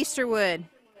Ann Easterwood.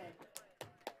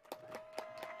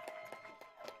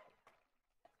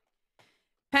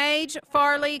 Paige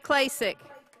Farley Klasick.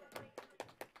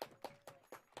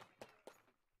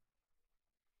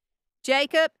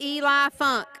 Jacob Eli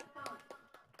Funk.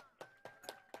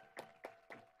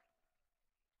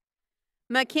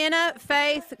 McKenna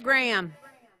Faith Graham.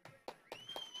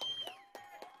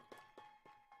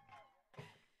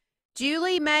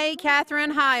 Julie Mae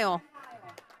Catherine Heil.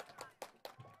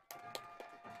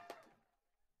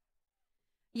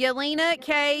 Yelena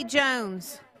K.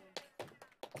 Jones.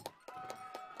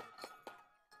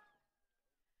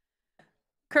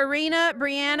 Karina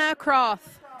Brianna Croft.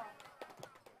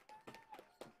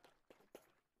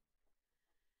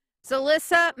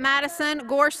 Zalissa Madison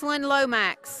Gorslin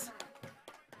Lomax.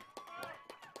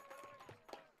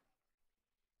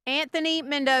 Anthony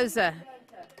Mendoza.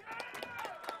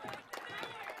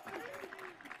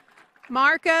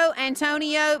 Marco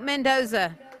Antonio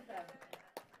Mendoza.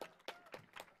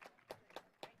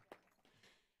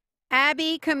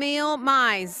 Abby Camille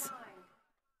Mize.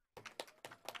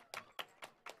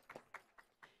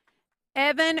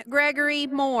 Evan Gregory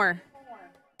Moore.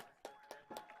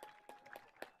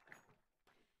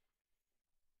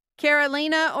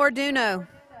 Carolina Orduno.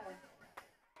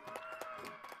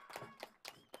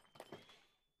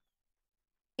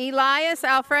 Elias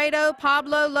Alfredo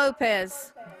Pablo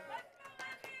Lopez.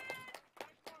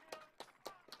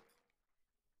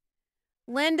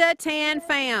 Linda Tan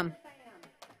Pham.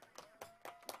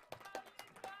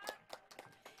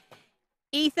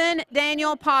 Ethan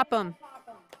Daniel Popham.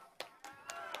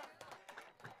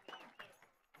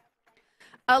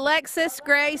 Alexis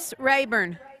Grace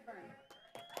Rayburn.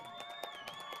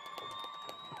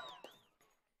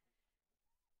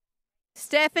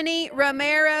 Stephanie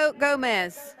Romero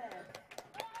Gomez.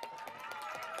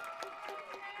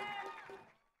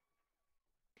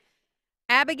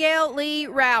 Abigail Lee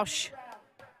Roush.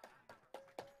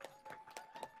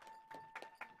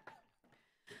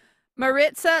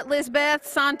 Maritza Lisbeth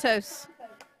Santos.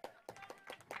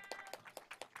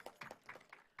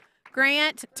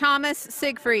 Grant Thomas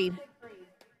Siegfried.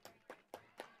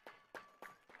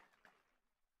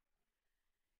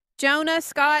 Jonah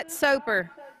Scott Soper.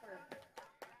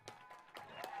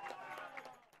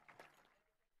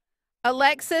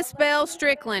 Alexis Bell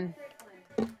Strickland.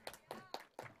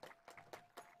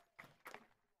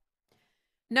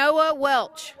 Noah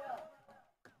Welch.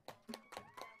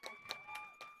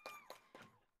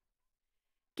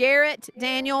 Garrett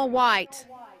Daniel White.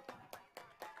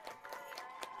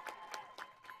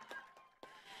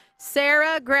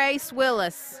 Sarah Grace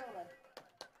Willis.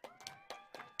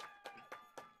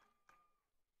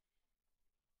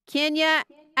 Kenya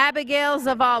Abigail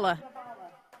Zavala.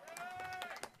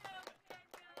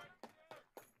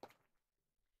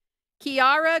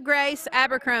 Kiara Grace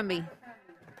Abercrombie.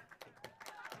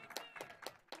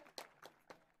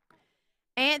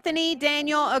 Anthony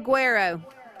Daniel Aguero.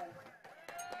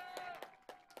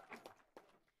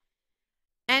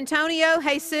 Antonio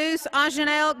Jesus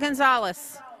Anjanel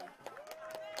Gonzalez.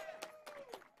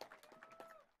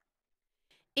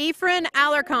 Ephraim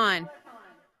Alarcon.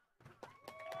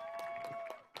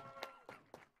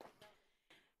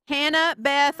 Hannah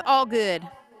Beth Allgood.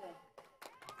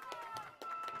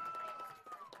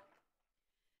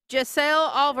 Giselle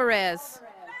Alvarez.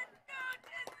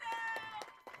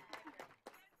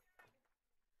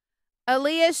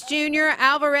 Elias Jr.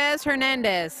 Alvarez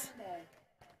Hernandez.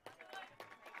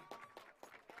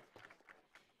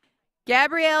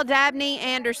 Gabrielle Dabney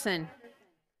Anderson.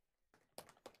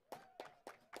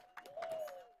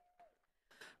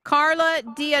 Carla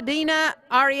Diadina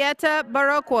Arieta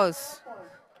Barroquos.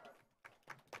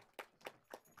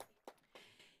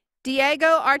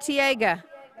 Diego Artiega.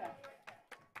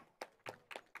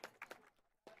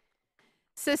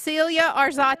 Cecilia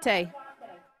Arzate.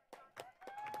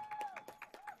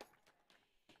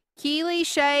 Keely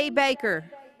Shea Baker.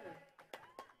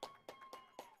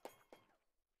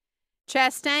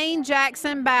 Chastain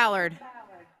Jackson Ballard.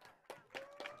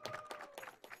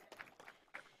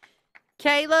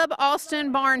 Caleb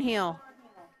Austin Barnhill.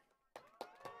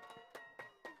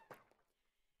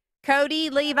 Cody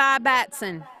Levi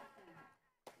Batson.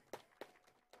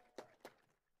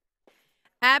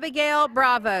 Abigail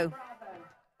Bravo.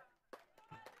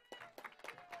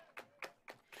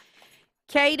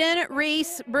 Caden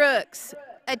Reese Brooks,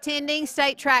 attending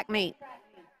state track meet.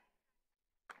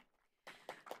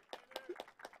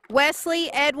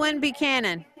 Wesley Edwin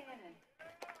Buchanan.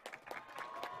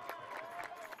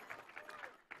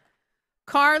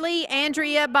 Carly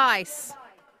Andrea Bice.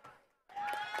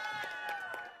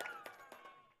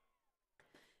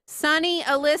 Sunny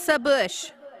Alyssa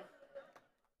Bush.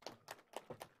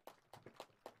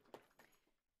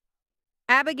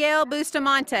 Abigail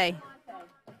Bustamante.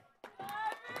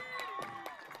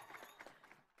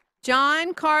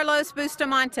 John Carlos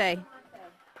Bustamante.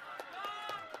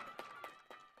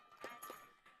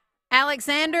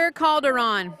 Alexander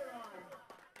Calderon.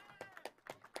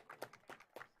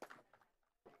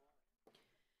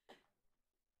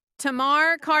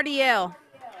 Tamar Cardiel.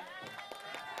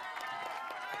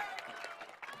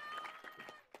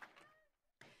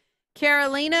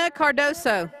 Carolina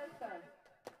Cardoso.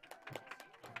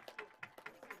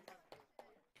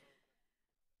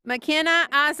 McKenna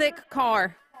Isaac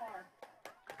Carr.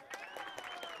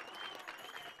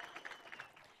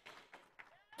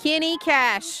 Kenny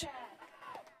Cash.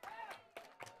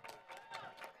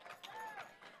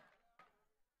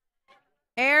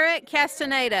 Eric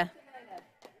Castaneda.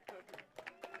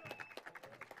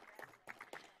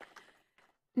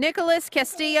 Nicholas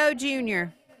Castillo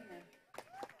Jr.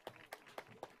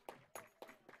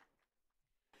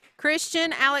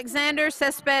 Christian Alexander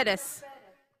Cespedes.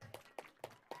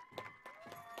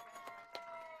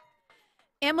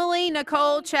 Emily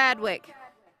Nicole Chadwick.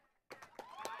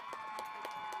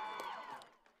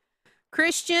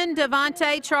 Christian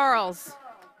Devontae Charles.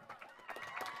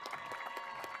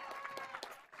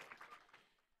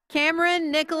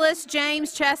 Cameron Nicholas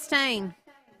James Chastain.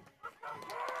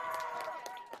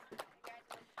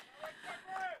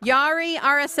 Yari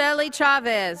Araceli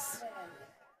Chavez.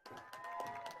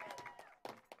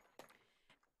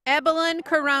 Evelyn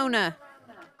Corona.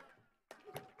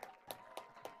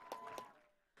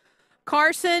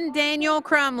 Carson Daniel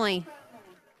Crumley.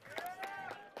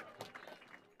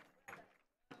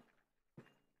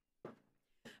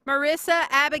 Marissa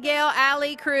Abigail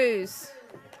Ali Cruz.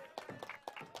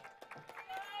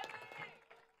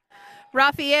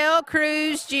 Rafael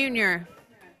Cruz Jr.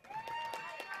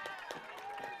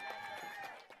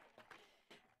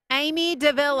 Amy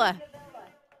Davila.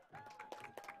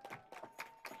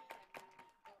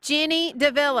 Jenny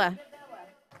Davila.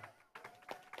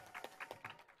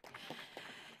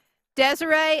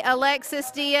 Desiree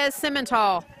Alexis Diaz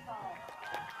Cimental.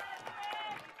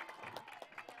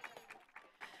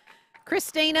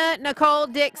 Christina Nicole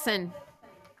Dixon.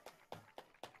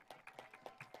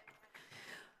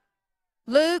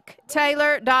 Luke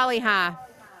Taylor Dollyhigh.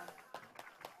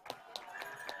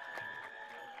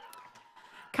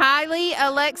 Kylie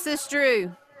Alexis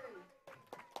Drew.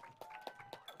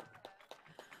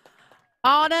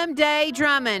 Autumn Day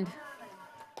Drummond.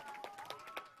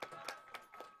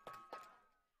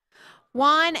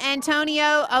 Juan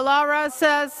Antonio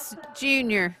Alarosas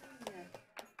Jr.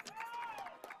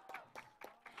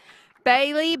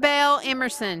 Bailey Bell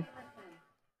Emerson.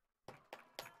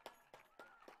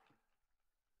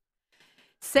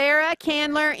 Sarah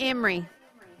Candler Emery.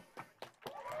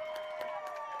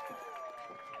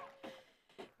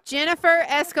 Jennifer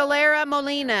Escalera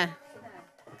Molina.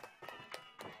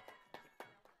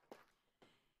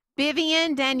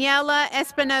 Vivian Daniela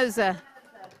Espinoza.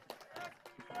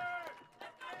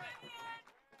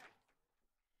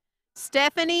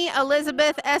 Stephanie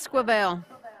Elizabeth Esquivel.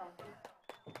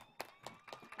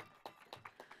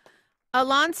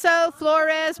 Alonso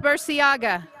Flores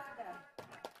Burciaga.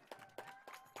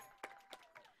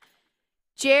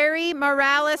 Jerry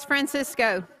Morales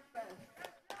Francisco.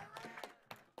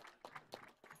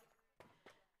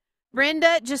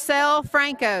 Brenda Giselle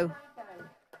Franco.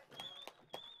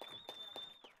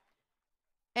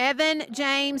 Evan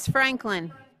James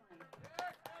Franklin.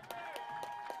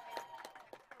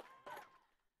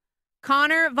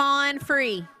 Connor Vaughn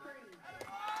Free.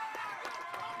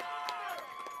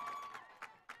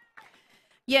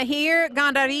 Yahir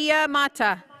Gandaria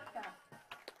Mata.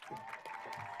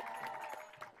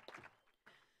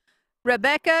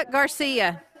 Rebecca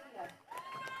Garcia.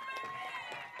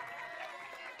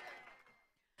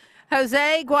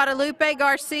 Jose Guadalupe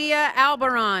Garcia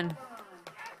Albaron.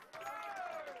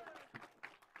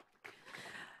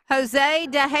 Jose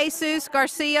De Jesus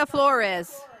Garcia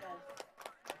Flores.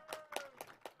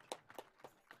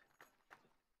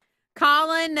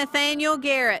 Colin Nathaniel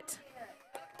Garrett.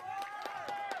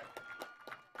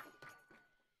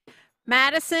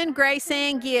 Madison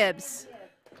Grayson Gibbs.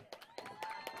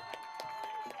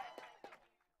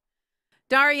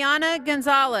 Dariana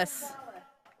Gonzalez.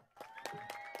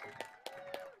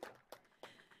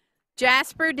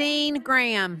 Jasper Dean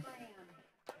Graham.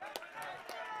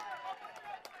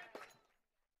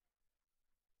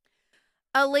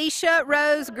 Alicia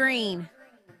Rose Green.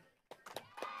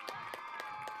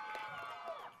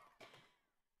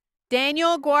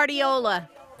 Daniel Guardiola.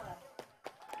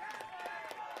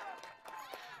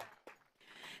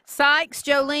 Sykes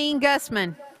Jolene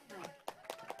Gussman.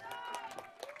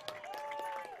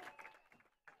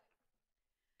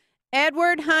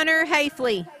 Edward Hunter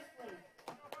Hafley.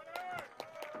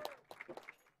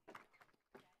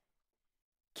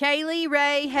 Kaylee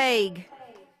Ray Haig.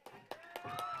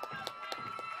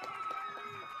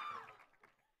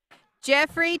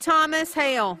 Jeffrey Thomas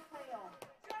Hale.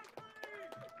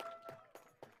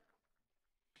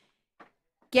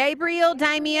 Gabriel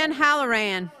Damian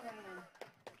Halloran.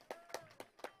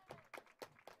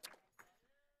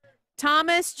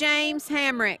 Thomas James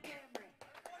Hamrick.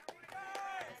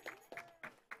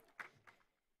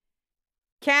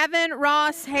 Kevin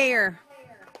Ross Hare.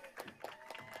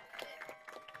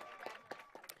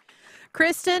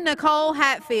 Kristen Nicole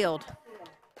Hatfield.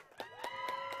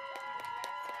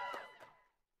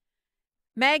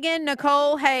 Megan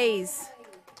Nicole Hayes.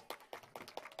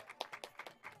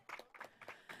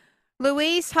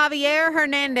 Luis Javier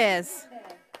Hernandez.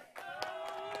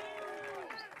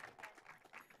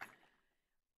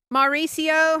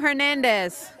 Mauricio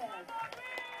Hernandez.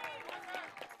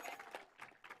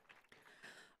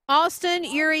 Austin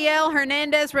Uriel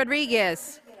Hernandez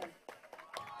Rodriguez.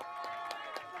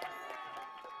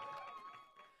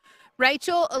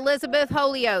 Rachel Elizabeth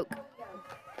Holyoke.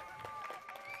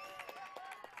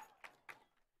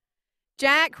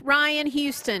 Jack Ryan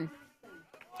Houston.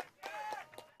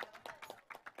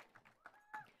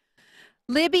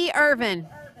 Libby Irvin.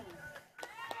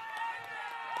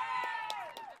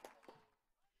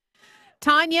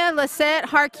 Tanya Lisette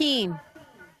Harkeen.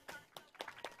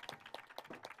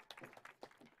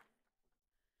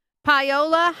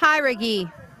 Paola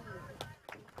Hyregi.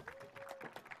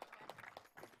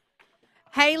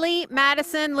 Haley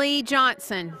Madison Lee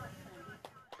Johnson.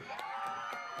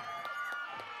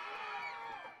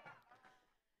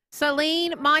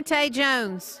 Celine Monte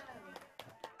Jones.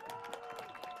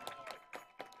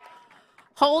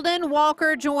 Holden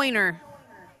Walker Joyner.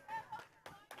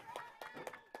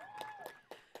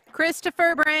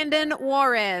 Christopher Brandon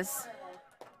Juarez.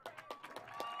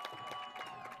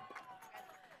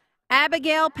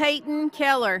 Abigail Peyton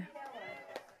Keller.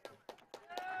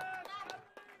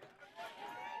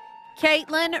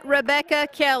 Caitlin Rebecca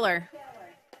Keller.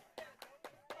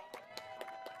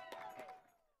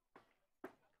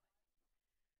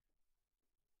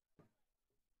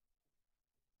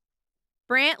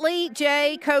 Brantley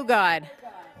J. Kogod.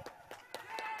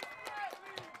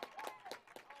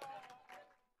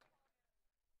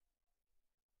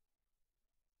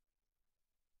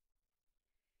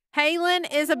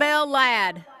 Halen Isabel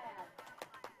Ladd.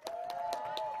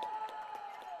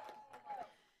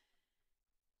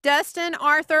 Dustin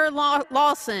Arthur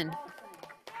Lawson.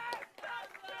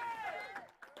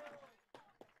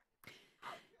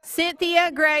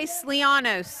 Cynthia Grace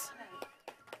Leonos.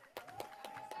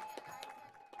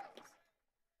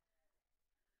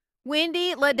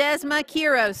 Wendy Ledesma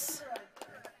Quiros.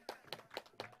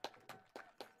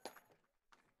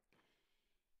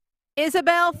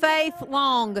 Isabel Faith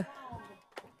Long.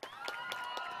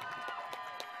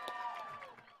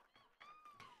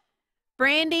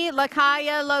 Brandy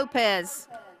Lakaya Lopez.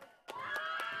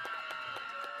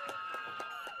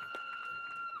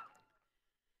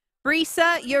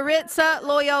 Brisa Yuritsa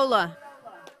Loyola.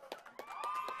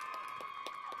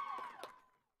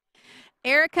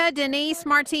 Erica Denise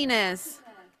Martinez.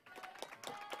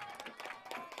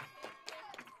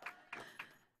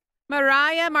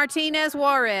 Mariah Martinez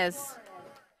Juarez.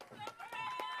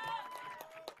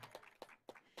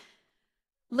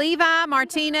 Levi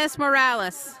Martinez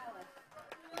Morales.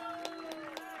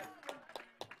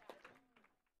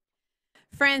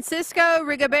 Francisco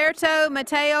Rigoberto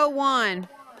Mateo Juan.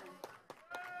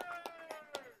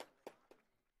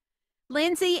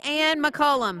 Lindsay Ann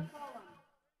McCullum.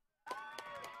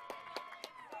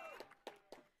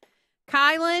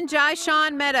 Kylan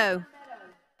Jyshawn Meadow.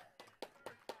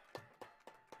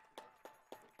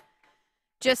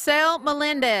 Giselle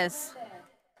Melendez.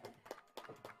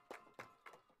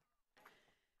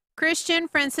 Christian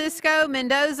Francisco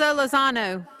Mendoza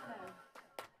Lozano.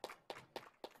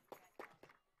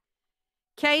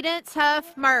 Cadence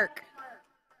Huff Merck.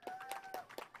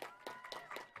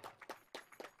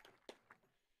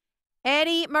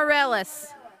 Eddie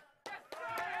Morellis.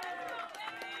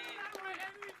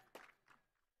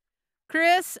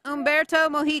 Chris Humberto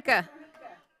Mojica.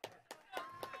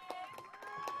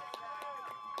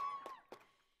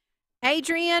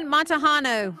 Adrian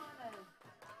Montejano.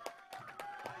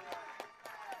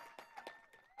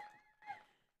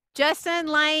 Justin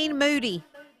Lane Moody.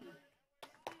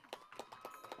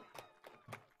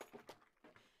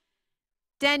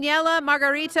 Daniela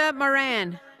Margarita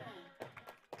Moran.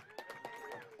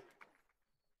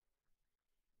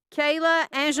 Kayla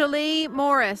Angelique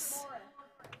Morris.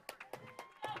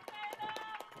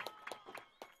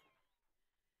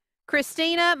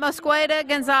 Christina Mosqueda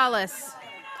Gonzalez.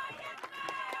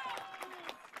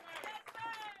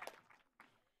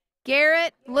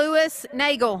 Garrett Lewis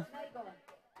Nagel.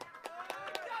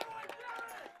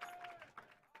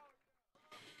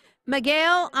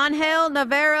 Miguel Angel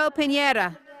Navarro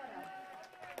Pineda.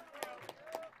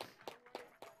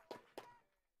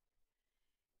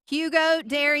 Hugo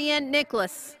Darian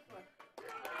Nicholas.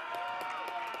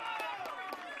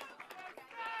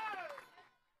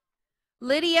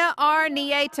 Lydia R.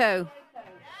 Nieto.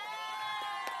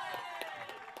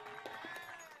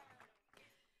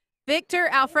 Victor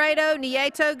Alfredo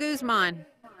Nieto Guzman.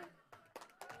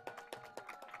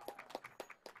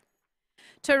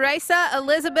 Teresa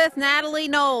Elizabeth Natalie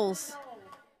Knowles.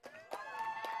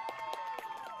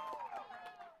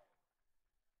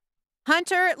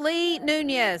 Hunter Lee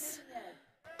Nunez.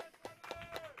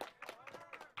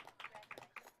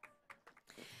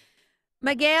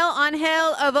 Miguel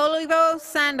Angel Avolivo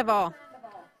Sandoval.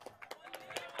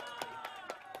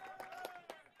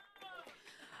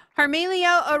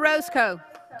 Hermelio Orozco.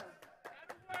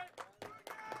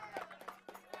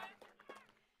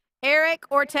 Eric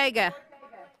Ortega.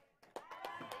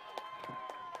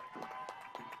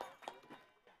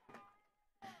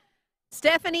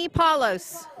 Stephanie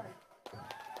Paulos.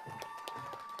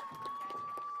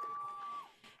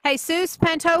 Jesus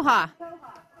Pantoja.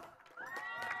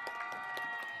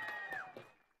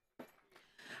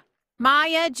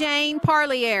 Maya Jane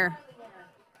Parlier.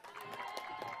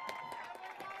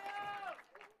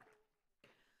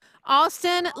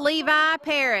 Austin Levi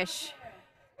Parrish.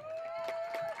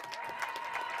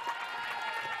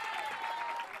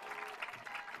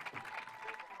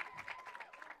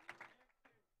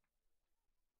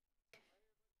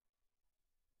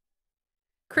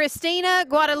 Christina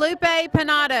Guadalupe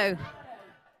Panado.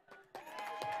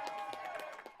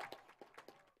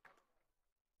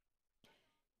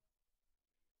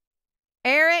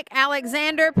 Eric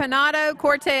Alexander Panado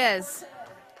Cortez.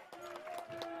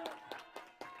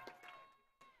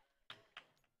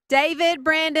 David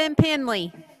Brandon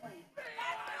Penley.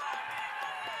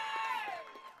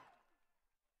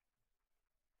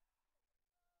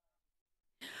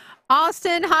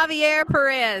 Austin Javier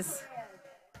Perez.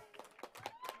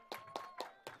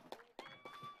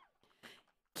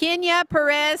 Kenya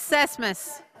Perez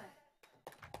Sesmas.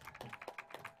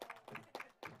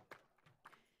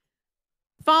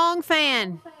 Fong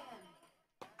Fan.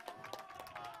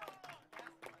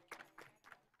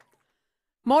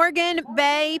 Morgan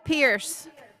Bay Pierce.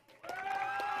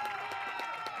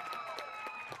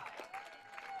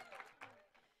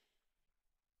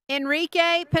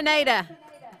 Enrique Pineda.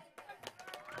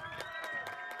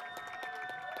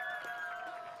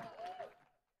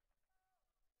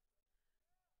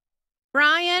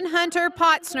 Brian Hunter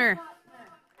Potsner.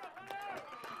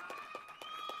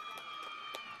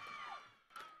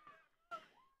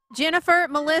 Jennifer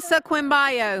Melissa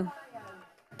Quimbayo.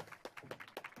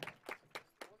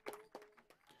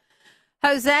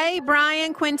 Jose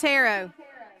Brian Quintero.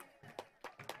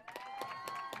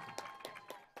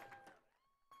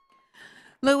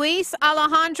 Luis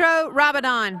Alejandro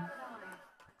Rabadon.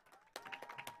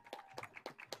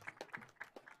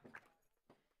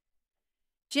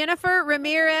 Jennifer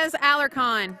Ramirez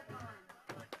Alarcon.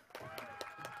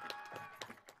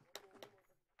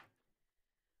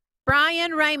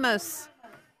 Brian Ramos.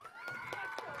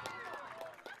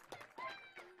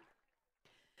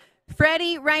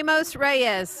 Freddie Ramos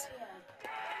Reyes.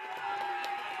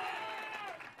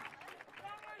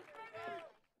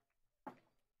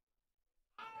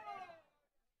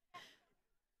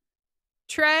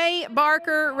 Trey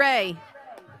Barker Ray.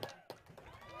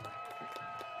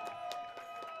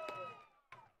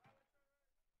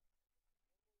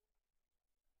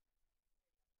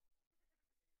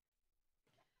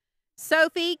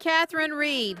 Sophie Catherine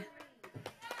Reed.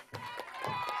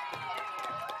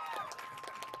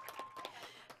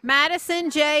 Madison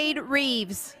Jade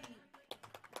Reeves.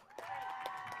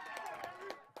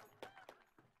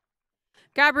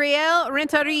 Gabrielle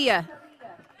Renteria.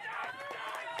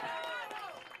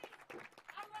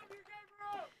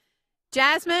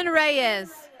 Jasmine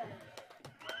Reyes.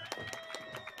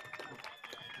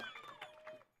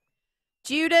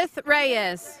 Judith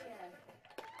Reyes.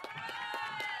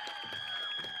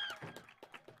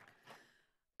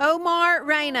 Omar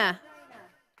Reyna.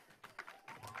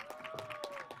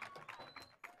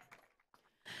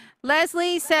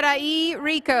 Leslie Serai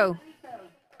Rico.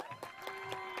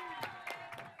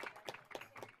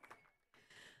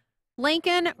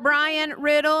 Lincoln Brian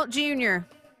Riddle Jr.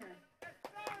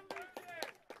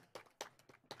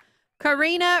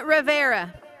 Karina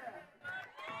Rivera.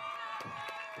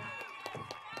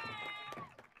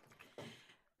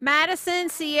 Madison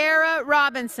Sierra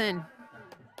Robinson.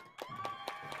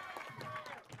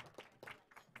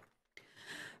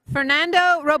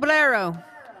 Fernando Roblero.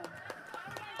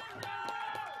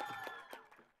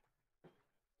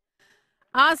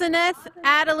 Ozaneth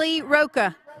Adelie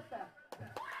Roca.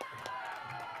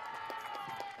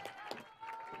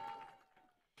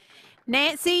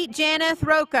 Nancy Janeth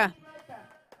Roca.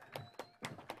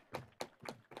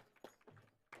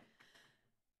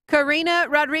 Karina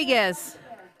Rodriguez.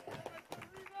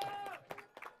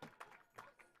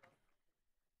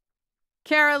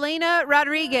 Carolina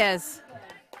Rodriguez.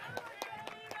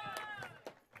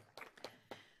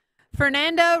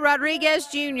 Fernando Rodriguez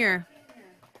Jr.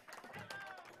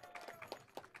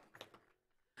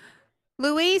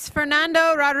 Luis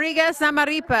Fernando Rodriguez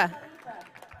Zamaripa.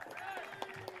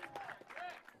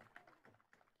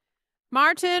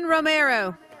 Martin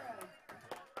Romero.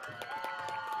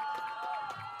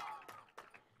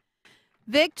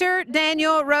 Victor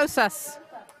Daniel Rosas.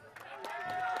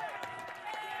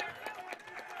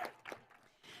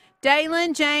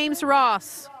 Dalen James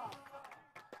Ross.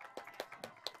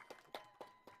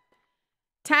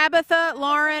 Tabitha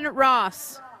Lauren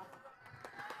Ross.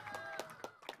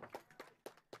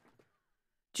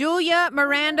 Julia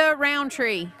Miranda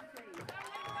Roundtree.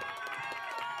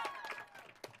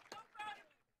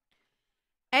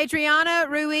 Adriana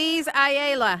Ruiz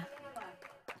Ayala.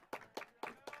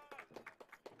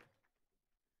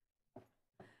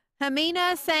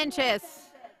 Jamina Sanchez.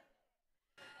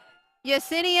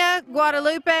 Yesenia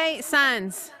Guadalupe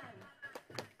Sanz.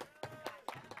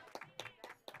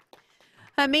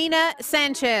 Jamina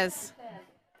Sanchez.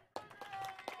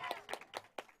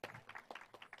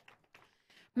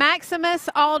 Maximus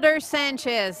Alder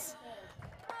Sanchez.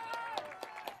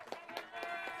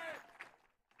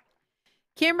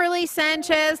 Kimberly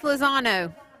Sanchez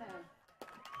Lozano.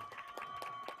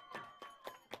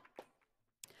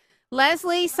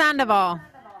 Leslie Sandoval.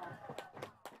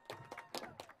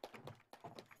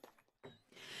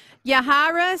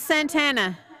 Yahara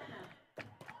Santana.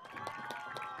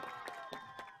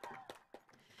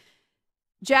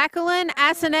 Jacqueline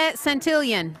Asenet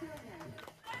Santillan.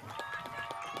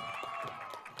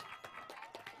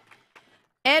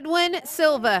 Edwin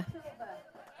Silva.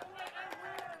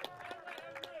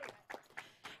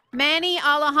 Manny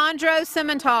Alejandro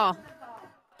Cimental.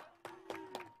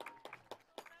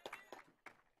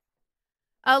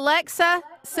 Alexa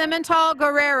Cimental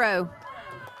Guerrero.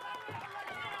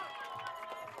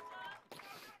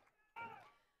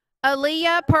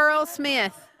 Aaliyah Pearl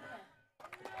Smith.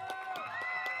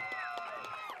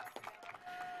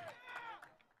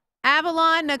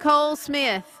 Avalon Nicole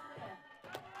Smith.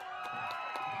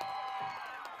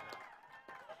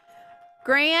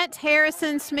 Grant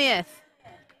Harrison Smith.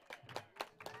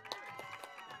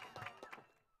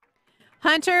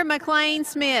 Hunter McLean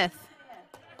Smith.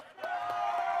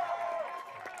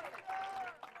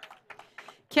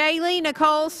 Kaylee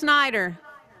Nicole Snyder.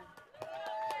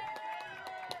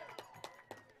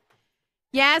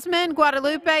 Yasmin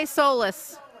Guadalupe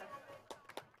Solis.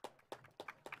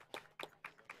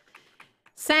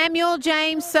 Samuel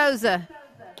James Souza.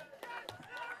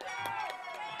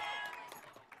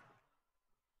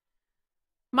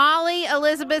 Molly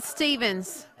Elizabeth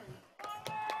Stevens.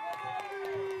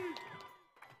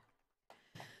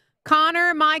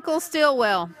 Connor Michael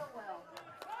Stillwell.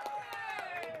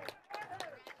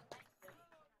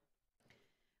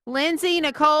 Lindsay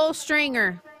Nicole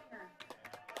Stringer.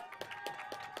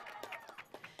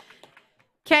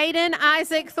 Caden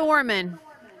Isaac Thorman.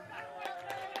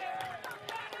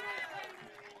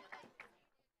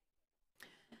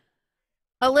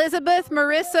 Elizabeth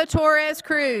Marissa Torres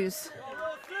Cruz.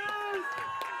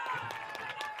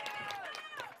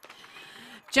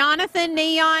 Jonathan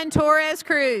Neon Torres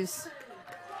Cruz.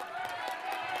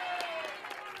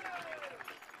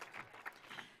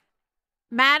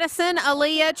 Madison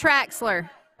Aaliyah Traxler.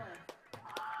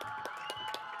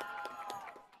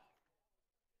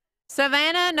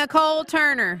 Savannah Nicole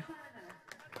Turner.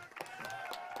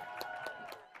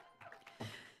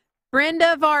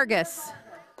 Brenda Vargas.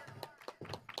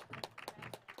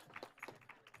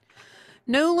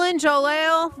 Newland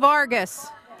Joel Vargas.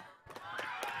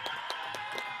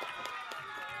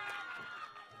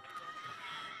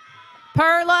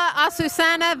 Perla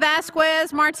Asusana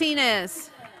Vasquez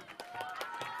Martinez.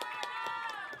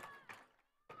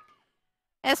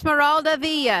 Esmeralda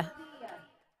Villa.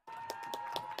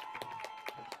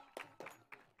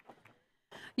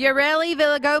 Yareli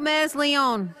Villagomez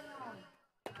Leon.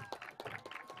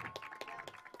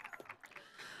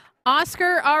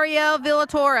 Oscar Ariel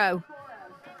Villatoro.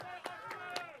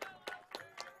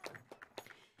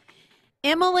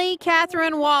 Emily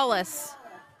Catherine Wallace.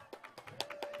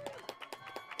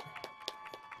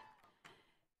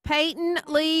 Peyton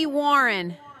Lee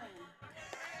Warren.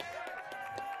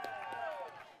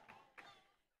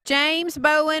 James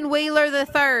Bowen Wheeler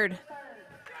III.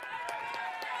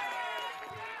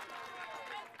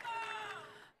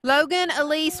 Logan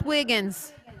Elise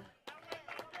Wiggins.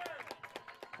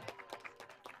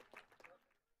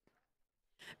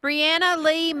 Brianna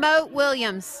Lee Moat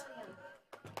Williams.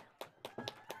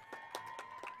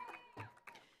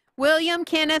 William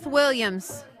Kenneth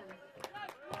Williams.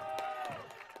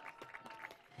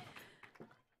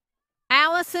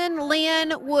 Allison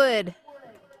Lynn Wood.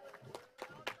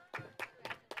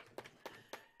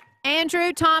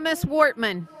 Andrew Thomas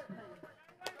Wortman.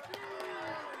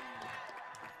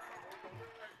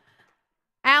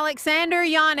 Alexander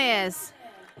Yanez.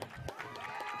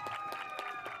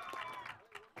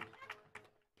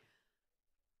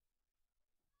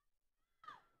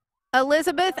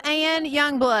 Elizabeth Ann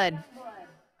Youngblood.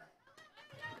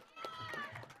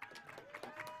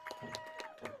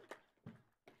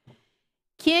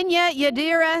 Kenya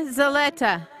Yadira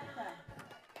Zaleta.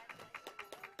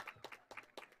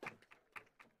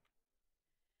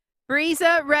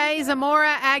 Breeza Ray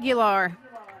Zamora Aguilar.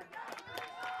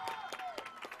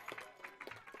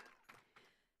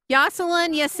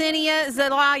 Yoselin Yesenia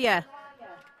Zelaya.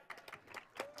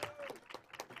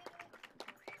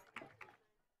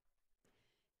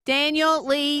 Daniel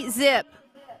Lee Zip.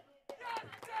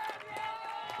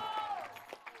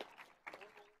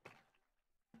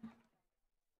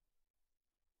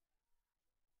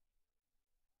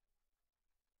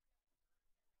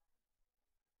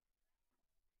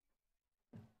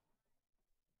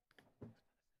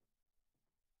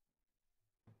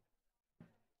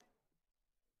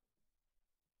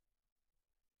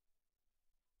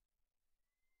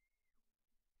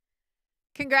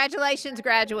 Congratulations,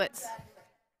 graduates.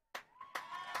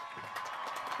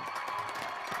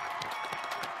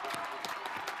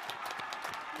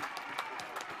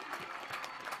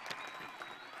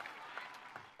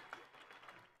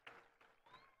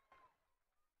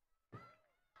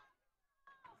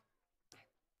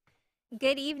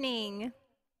 Good evening.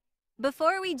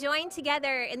 Before we join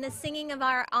together in the singing of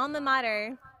our alma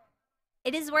mater,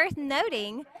 it is worth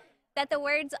noting that the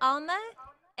words alma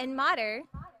and mater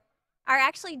are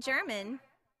actually German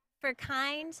for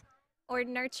kind or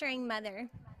nurturing mother.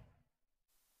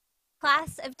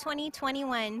 Class of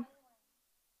 2021,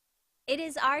 it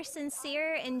is our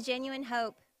sincere and genuine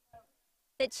hope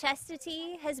that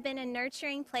Chestatee has been a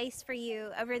nurturing place for you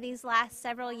over these last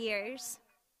several years.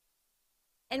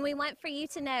 And we want for you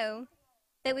to know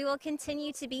that we will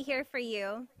continue to be here for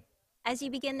you as you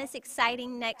begin this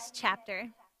exciting next chapter.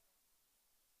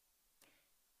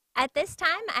 At this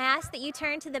time, I ask that you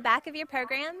turn to the back of your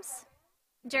programs,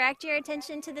 direct your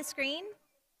attention to the screen,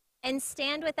 and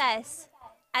stand with us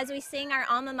as we sing our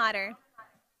alma mater.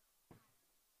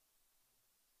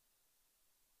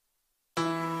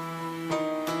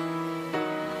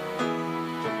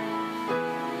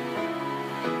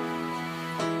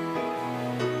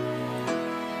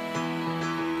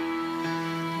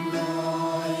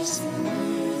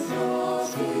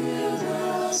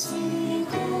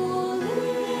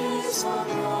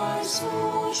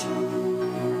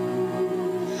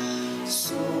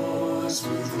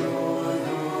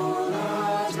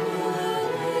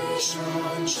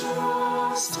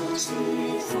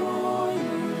 Chastity for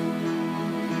you,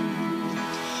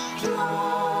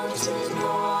 planted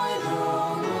by the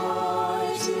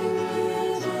mighty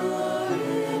river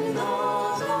in the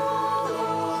valley.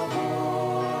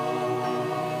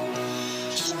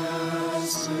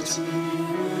 Chastity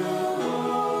will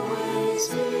always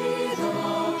be the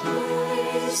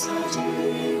place that we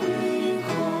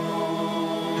recall,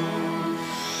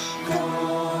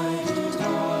 guided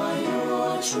by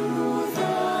your truth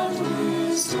and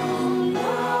wisdom.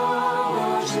 Now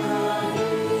our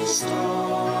journey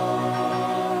starts.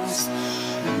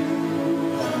 You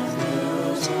have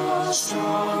built a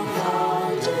strong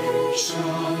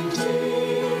foundation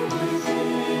deep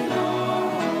within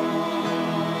our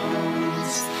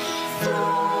hearts.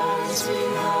 Friends, we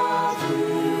love you,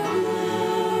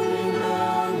 will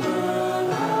remember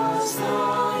as the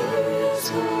years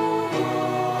go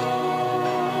by.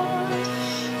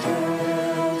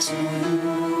 Hail to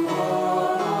you,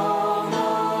 alma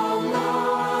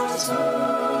mater.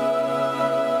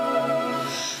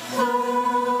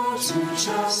 Hail to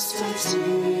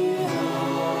Chestatee.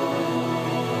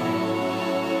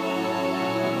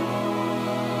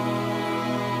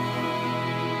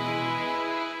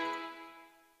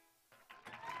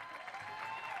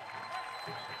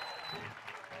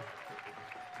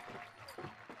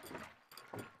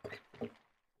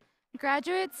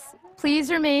 Graduates, please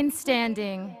remain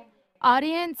standing.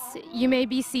 Audience, you may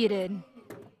be seated.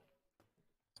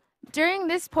 During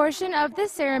this portion of the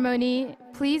ceremony,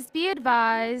 please be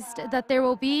advised that there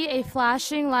will be a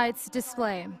flashing lights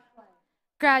display.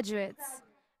 Graduates,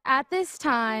 at this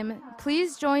time,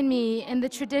 please join me in the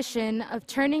tradition of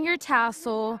turning your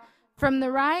tassel from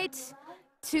the right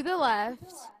to the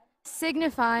left,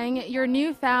 signifying your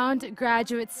newfound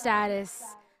graduate status.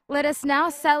 Let us now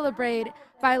celebrate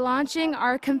by launching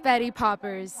our confetti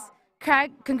poppers.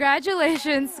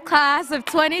 Congratulations, class of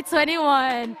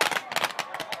 2021.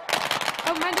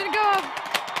 Oh, mine didn't go up.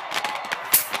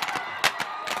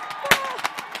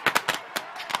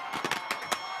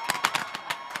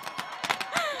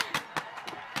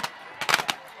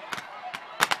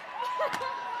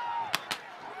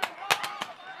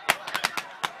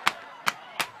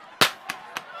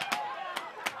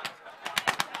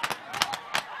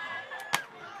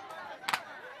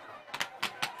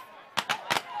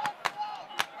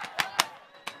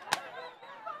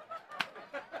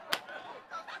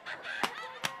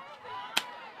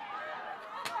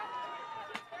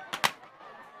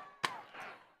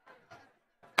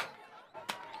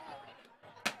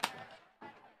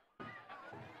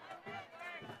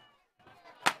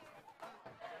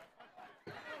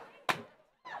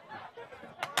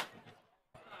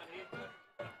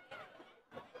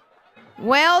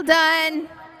 Well done,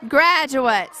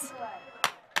 graduates.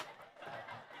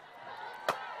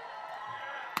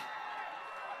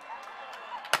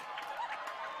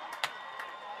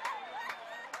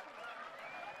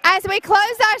 As we close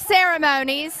our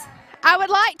ceremonies, I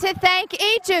would like to thank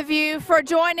each of you for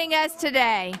joining us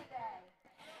today.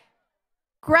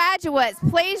 Graduates,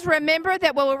 please remember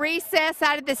that we'll recess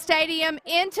out of the stadium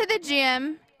into the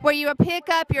gym where you will pick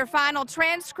up your final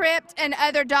transcript and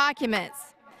other documents.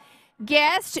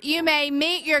 Guests, you may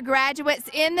meet your graduates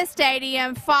in the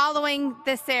stadium following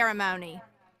the ceremony.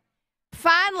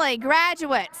 Finally,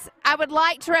 graduates, I would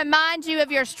like to remind you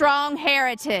of your strong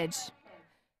heritage.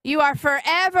 You are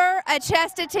forever a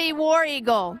Chestatee War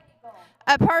Eagle,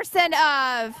 a person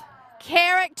of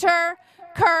character,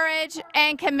 courage,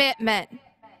 and commitment.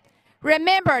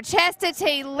 Remember,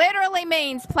 Chestatee literally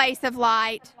means place of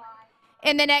light.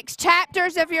 In the next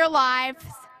chapters of your lives,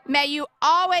 may you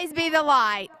always be the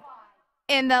light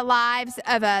in the lives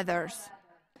of others.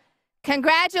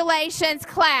 Congratulations,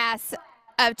 class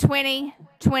of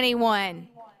 2021.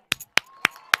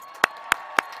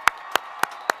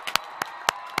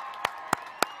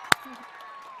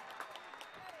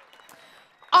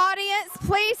 Audience,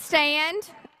 please stand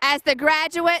as the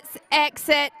graduates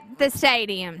exit the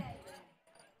stadium.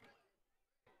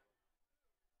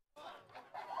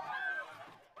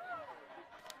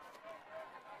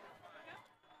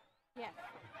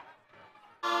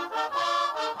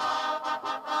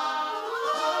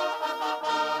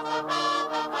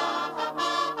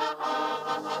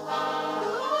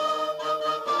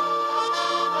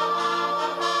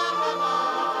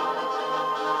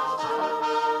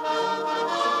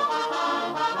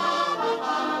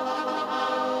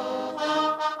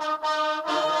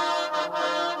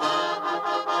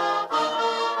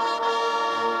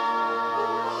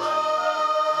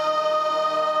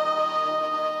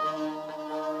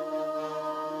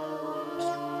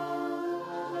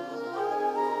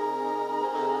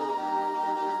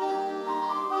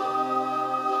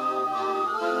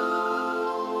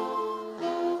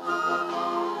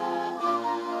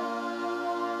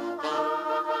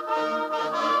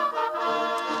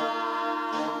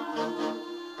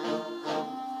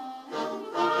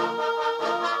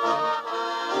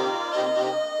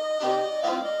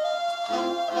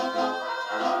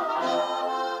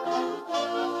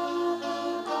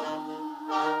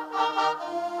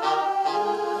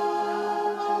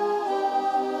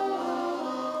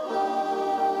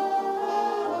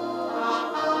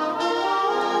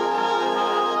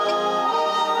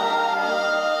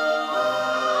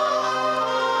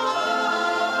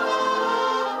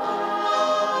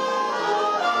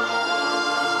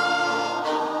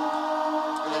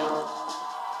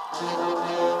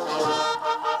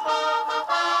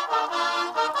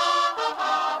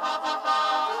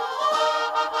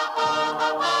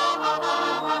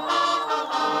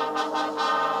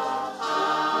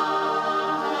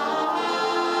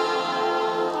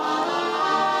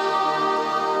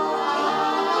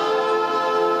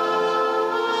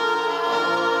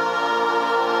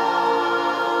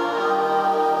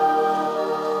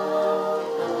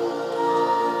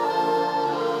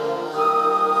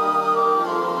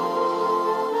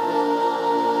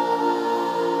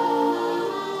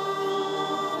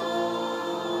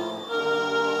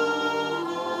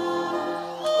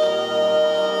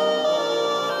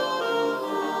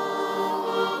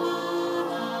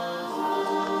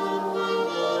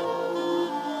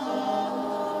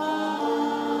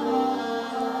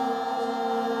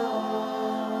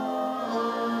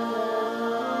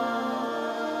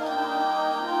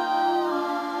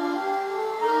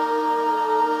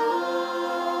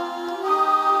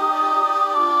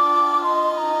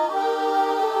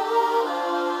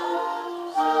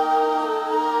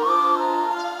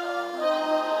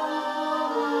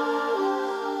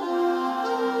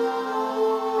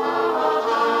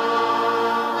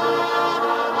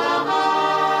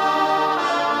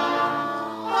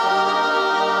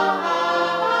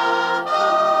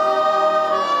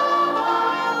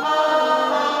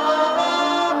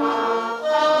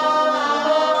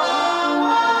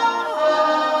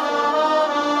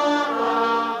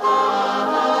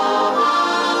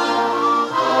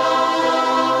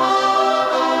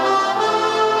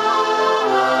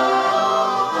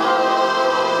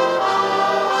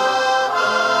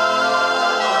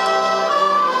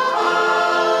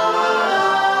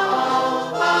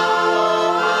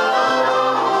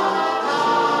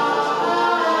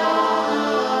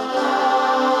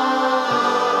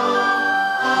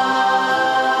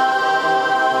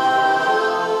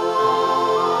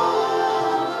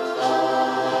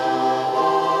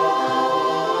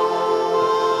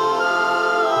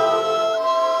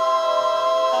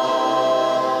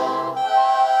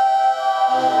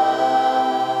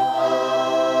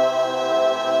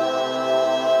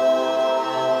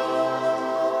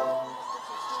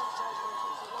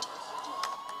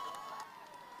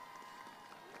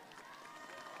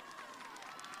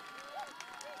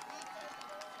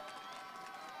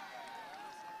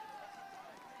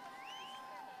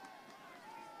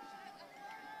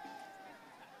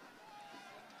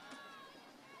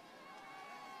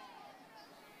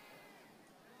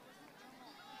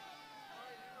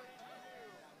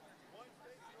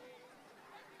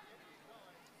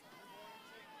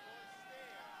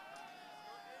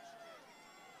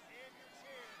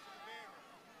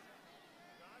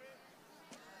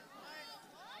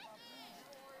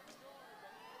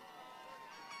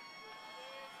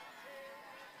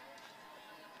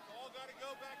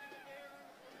 go back in the game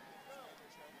room? Go.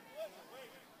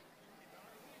 Wait.